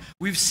again.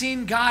 We've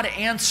seen God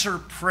answer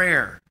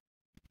prayer.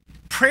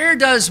 Prayer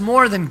does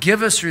more than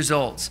give us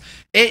results.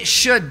 It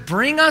should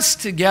bring us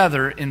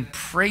together in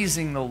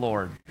praising the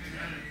Lord.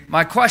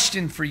 My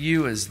question for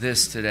you is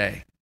this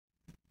today.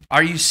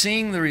 Are you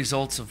seeing the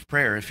results of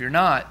prayer? If you're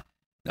not,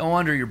 no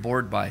wonder you're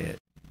bored by it.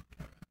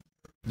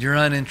 You're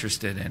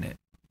uninterested in it.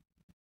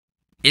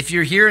 If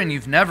you're here and you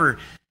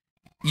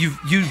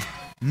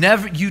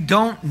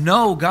don't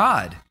know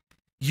God,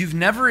 you've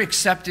never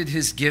accepted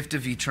his gift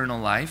of eternal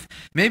life.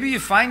 Maybe you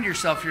find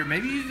yourself here.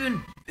 Maybe you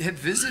even have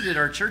visited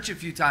our church a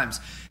few times.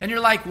 And you're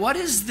like, what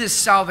is this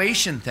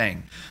salvation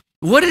thing?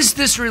 What is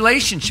this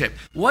relationship?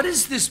 What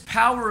is this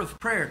power of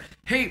prayer?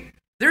 Hey,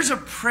 there's a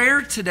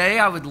prayer today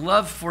I would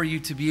love for you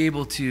to be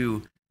able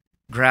to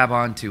grab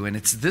onto. And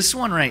it's this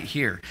one right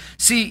here.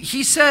 See,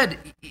 he said,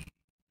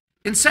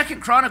 In 2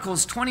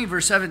 Chronicles 20,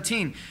 verse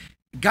 17,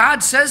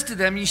 God says to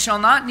them, "Ye shall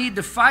not need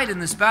to fight in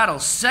this battle.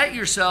 Set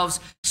yourselves,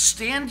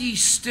 stand ye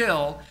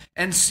still,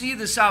 and see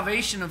the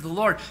salvation of the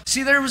Lord."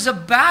 See, there was a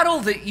battle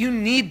that you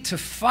need to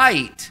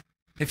fight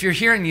if you're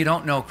here and you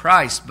don't know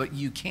Christ, but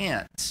you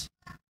can't.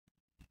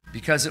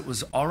 Because it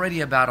was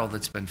already a battle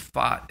that's been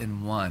fought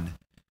and won.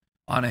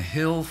 On a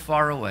hill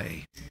far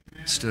away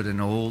stood an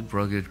old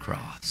rugged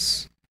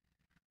cross.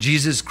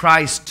 Jesus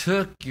Christ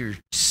took your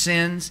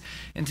sins.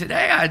 And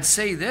today I'd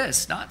say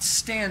this, not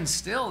stand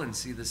still and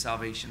see the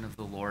salvation of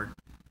the Lord.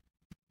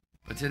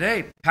 But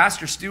today,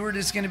 Pastor Stewart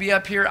is going to be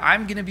up here.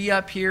 I'm going to be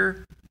up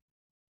here.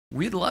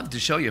 We'd love to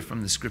show you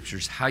from the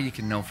scriptures how you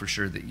can know for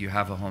sure that you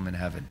have a home in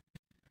heaven.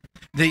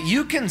 That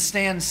you can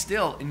stand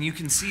still and you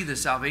can see the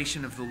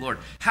salvation of the Lord.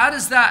 How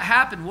does that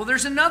happen? Well,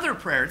 there's another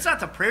prayer. It's not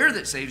the prayer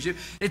that saves you.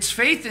 It's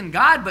faith in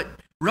God, but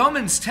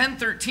Romans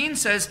 10:13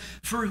 says,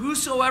 "For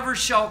whosoever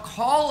shall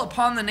call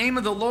upon the name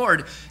of the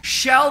Lord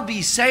shall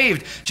be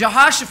saved."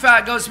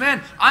 Jehoshaphat goes,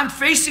 "Man, I'm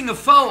facing a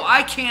foe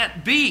I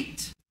can't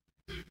beat."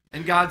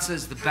 And God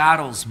says, "The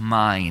battle's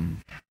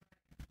mine."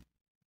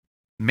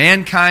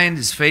 Mankind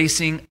is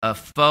facing a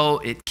foe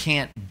it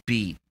can't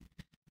beat.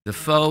 The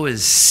foe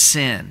is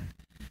sin.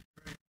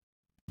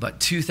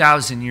 But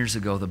 2,000 years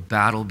ago, the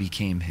battle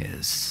became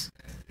his.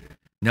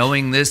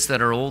 Knowing this,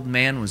 that our old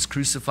man was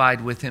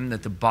crucified with him,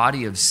 that the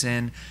body of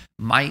sin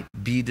might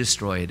be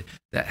destroyed,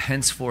 that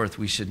henceforth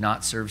we should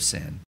not serve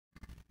sin.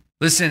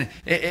 Listen,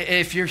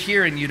 if you're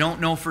here and you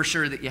don't know for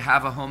sure that you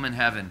have a home in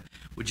heaven,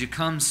 would you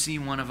come see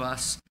one of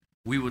us?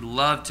 We would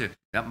love to.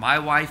 That my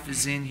wife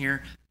is in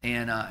here,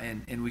 and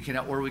we can,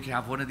 or we can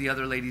have one of the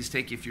other ladies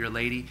take you, if you're a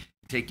lady,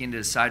 take you into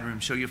the side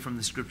room, show you from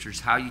the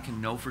scriptures how you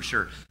can know for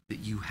sure that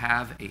you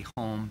have a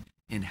home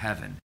in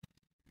heaven.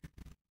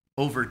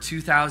 Over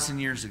 2,000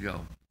 years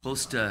ago,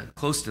 close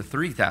to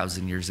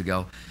 3,000 years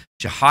ago,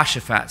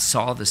 Jehoshaphat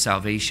saw the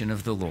salvation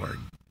of the Lord.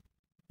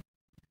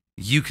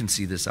 You can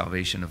see the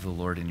salvation of the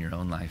Lord in your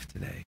own life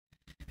today.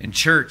 In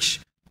church,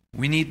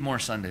 we need more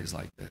Sundays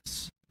like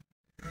this.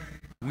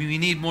 We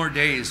need more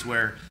days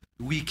where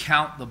we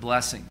count the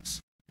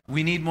blessings.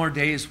 We need more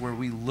days where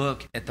we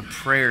look at the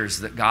prayers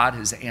that God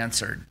has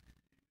answered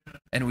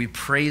and we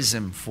praise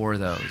him for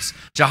those.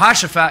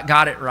 Jehoshaphat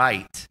got it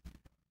right.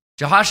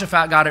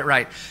 Jehoshaphat got it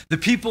right. The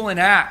people in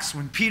Acts,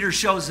 when Peter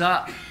shows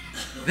up,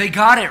 they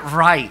got it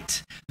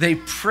right. They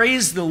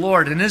praised the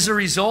Lord, and as a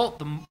result,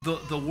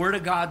 the word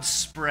of God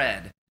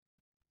spread.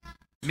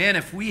 Man,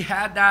 if we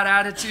had that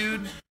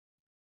attitude,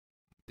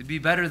 it'd be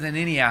better than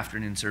any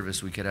afternoon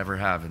service we could ever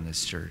have in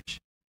this church.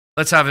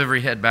 Let's have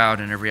every head bowed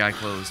and every eye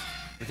closed.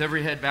 With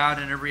every head bowed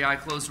and every eye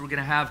closed, we're going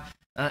to have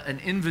an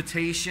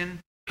invitation.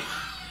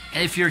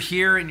 And if you're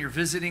here and you're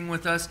visiting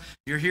with us,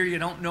 you're here, you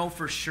don't know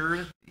for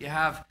sure you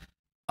have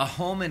a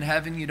home in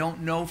heaven, you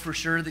don't know for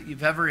sure that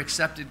you've ever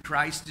accepted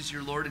Christ as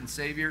your Lord and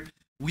Savior,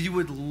 we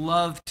would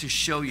love to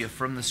show you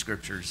from the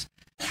scriptures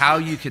how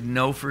you could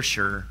know for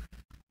sure.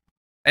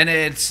 And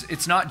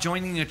it's not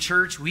joining a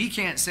church. We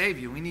can't save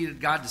you. We needed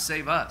God to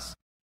save us.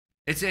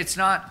 It's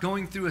not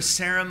going through a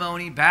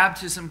ceremony.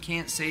 Baptism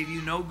can't save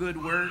you. No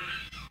good work.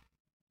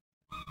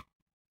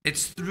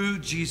 It's through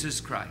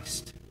Jesus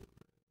Christ.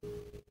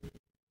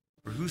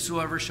 For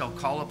whosoever shall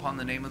call upon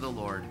the name of the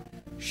Lord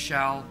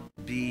shall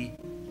be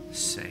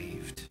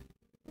saved.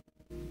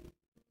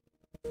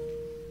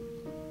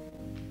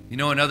 You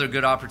know, another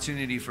good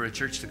opportunity for a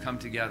church to come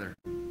together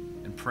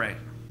and pray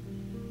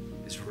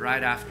is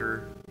right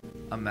after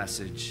a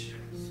message,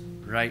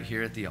 right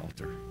here at the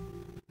altar.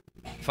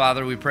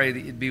 Father, we pray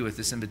that you'd be with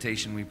this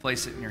invitation. We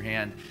place it in your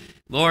hand.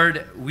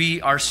 Lord,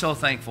 we are so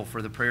thankful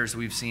for the prayers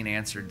we've seen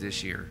answered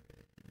this year.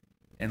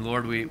 And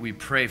Lord, we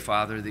pray,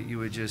 Father, that you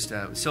would just,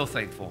 so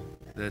thankful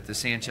that the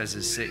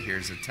Sanchez's sit here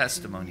is a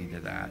testimony to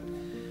that.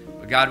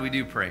 But God, we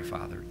do pray,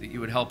 Father, that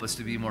you would help us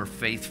to be more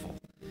faithful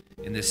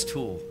in this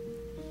tool.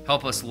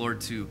 Help us,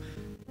 Lord, to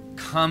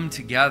come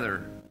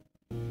together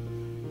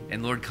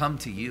and, Lord, come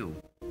to you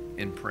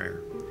in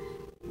prayer.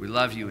 We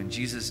love you in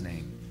Jesus'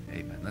 name.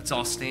 Amen. Let's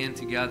all stand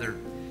together.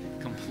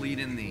 Complete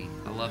in thee.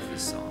 I love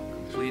this song.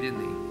 Complete in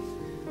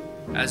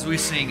thee. As we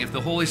sing, if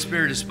the Holy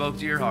Spirit has spoke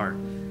to your heart,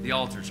 the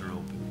altars are open.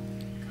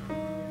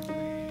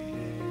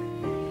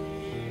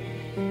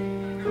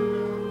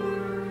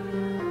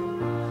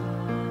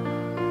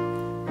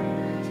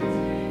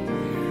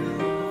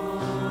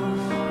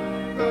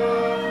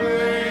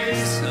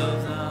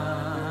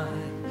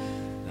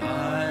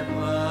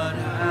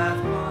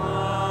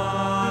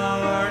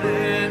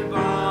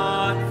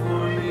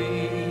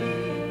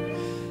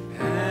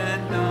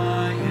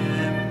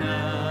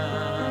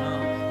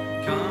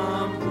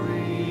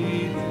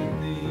 Complete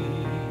in thee.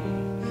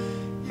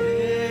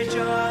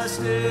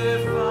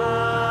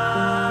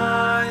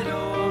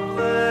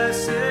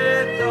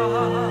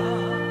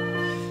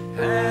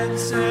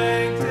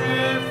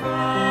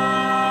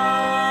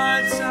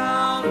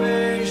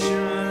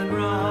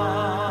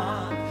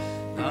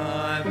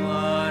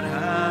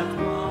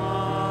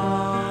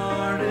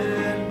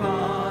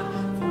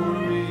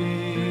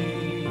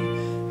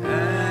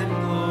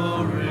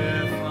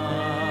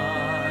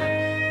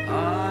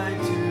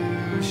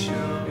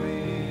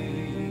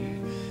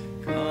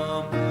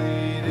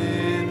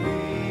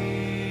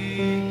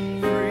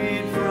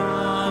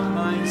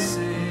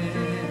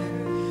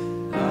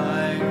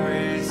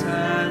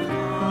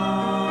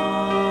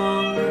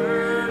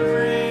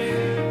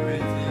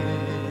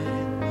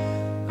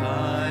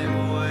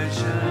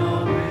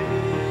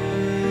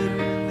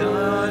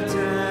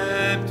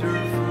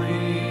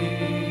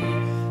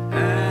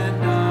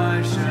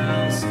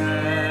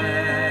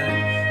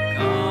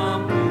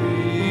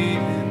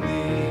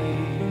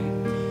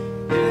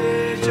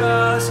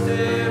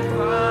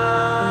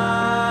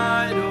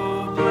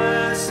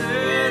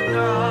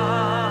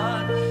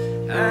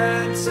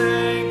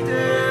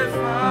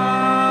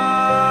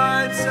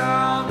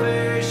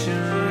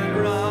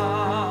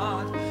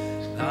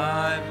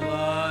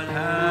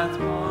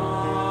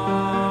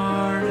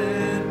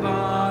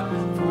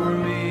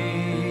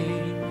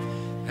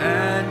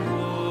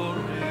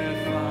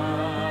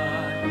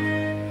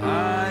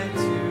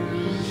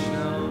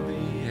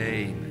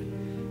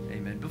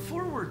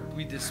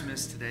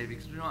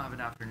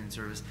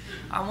 second service.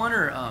 I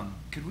wonder,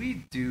 could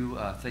we do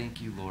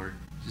Thank You, Lord?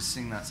 Just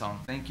sing that song,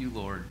 Thank You,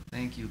 Lord,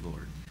 Thank You,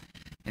 Lord.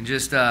 And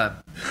just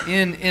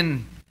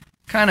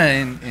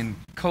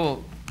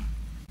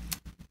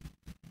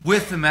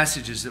with the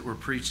messages that were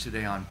preached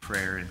today on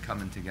prayer and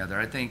coming together,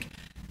 I think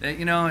that,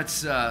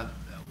 it's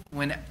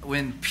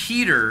when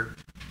Peter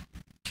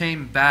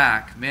came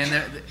back,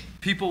 man,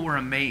 people were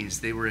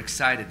amazed. They were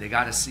excited. They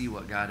got to see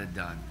what God had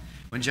done.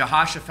 When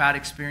Jehoshaphat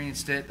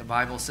experienced it, the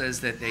Bible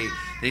says that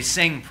they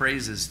sang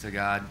praises to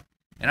God.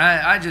 And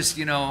I just,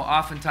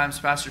 oftentimes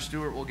Pastor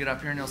Stewart will get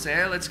up here and he'll say,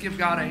 hey, let's give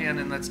God a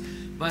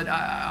hand. But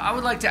I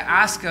would like to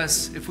ask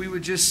us if we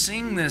would just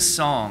sing this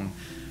song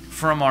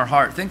from our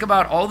heart. Think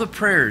about all the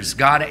prayers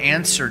God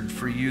answered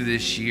for you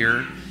this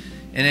year.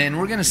 And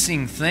we're going to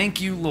sing,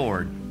 Thank You,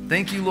 Lord.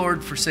 Thank you,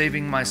 Lord, for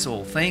saving my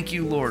soul. Thank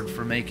you, Lord,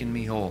 for making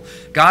me whole.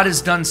 God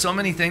has done so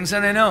many things,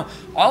 and I know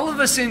all of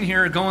us in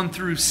here are going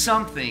through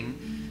something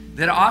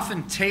that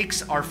often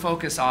takes our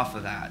focus off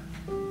of that.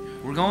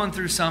 We're going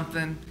through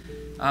something.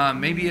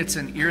 Maybe it's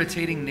an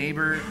irritating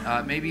neighbor.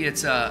 Maybe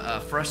it's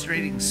a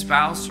frustrating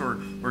spouse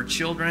or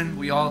children.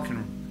 We all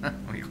can.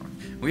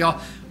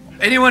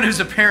 Anyone who's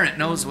a parent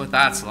knows what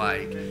that's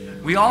like.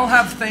 We all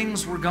have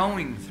things we're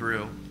going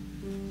through.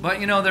 But,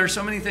 there are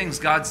so many things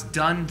God's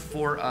done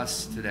for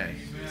us today.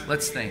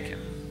 Let's thank Him.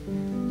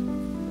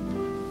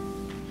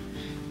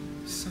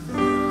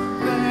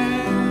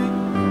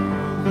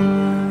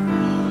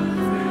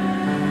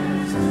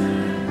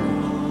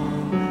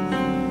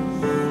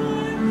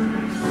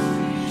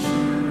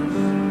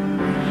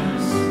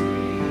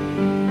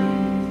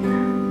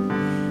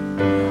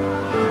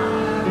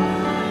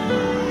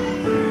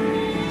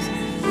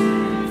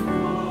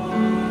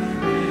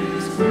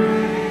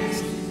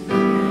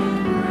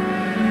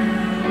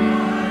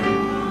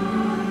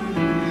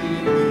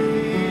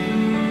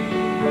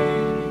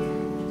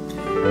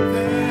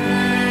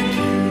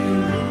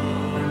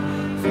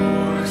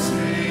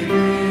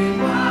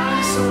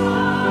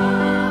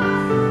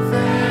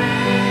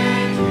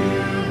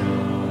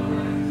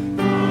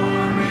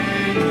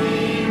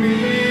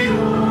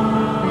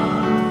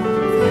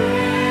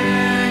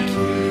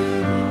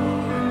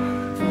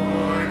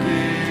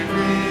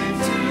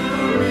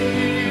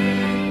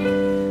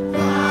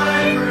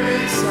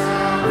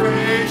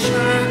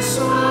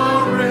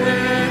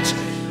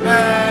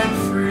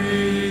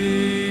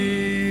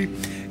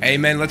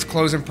 Amen. Let's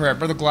close in prayer.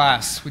 Brother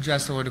Glass, would you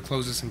ask the Lord to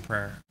close us in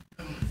prayer?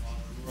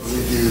 We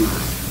do.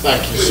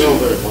 Thank you so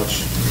very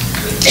much,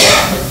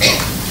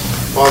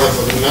 Father,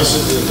 for the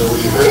messages that we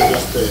heard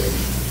this day.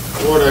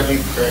 Lord, I do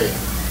pray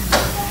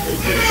that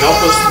you help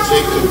us to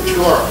take them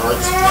to our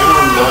hearts and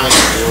our minds,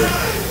 Lord,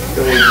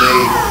 that we may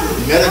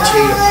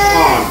meditate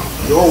upon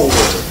your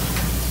word.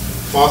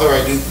 Father, I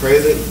do pray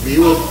that be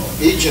with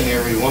each and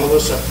every one of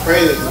us. I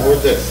pray that,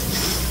 Lord, that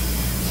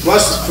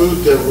bless the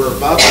food that we're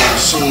about to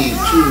receive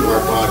to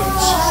our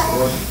bodies.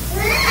 Lord,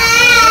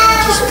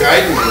 just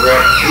guide and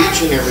direct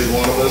each and every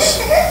one of us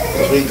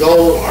as we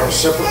go our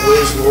separate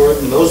ways, Lord,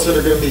 and those that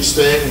are going to be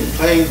staying and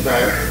playing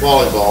back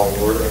volleyball,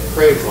 Lord, I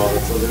pray, Father,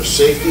 for their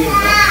safety and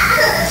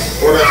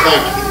health. Lord, I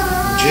thank you.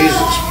 In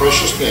Jesus'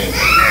 precious name,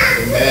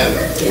 amen.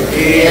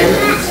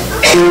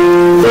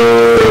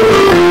 Amen.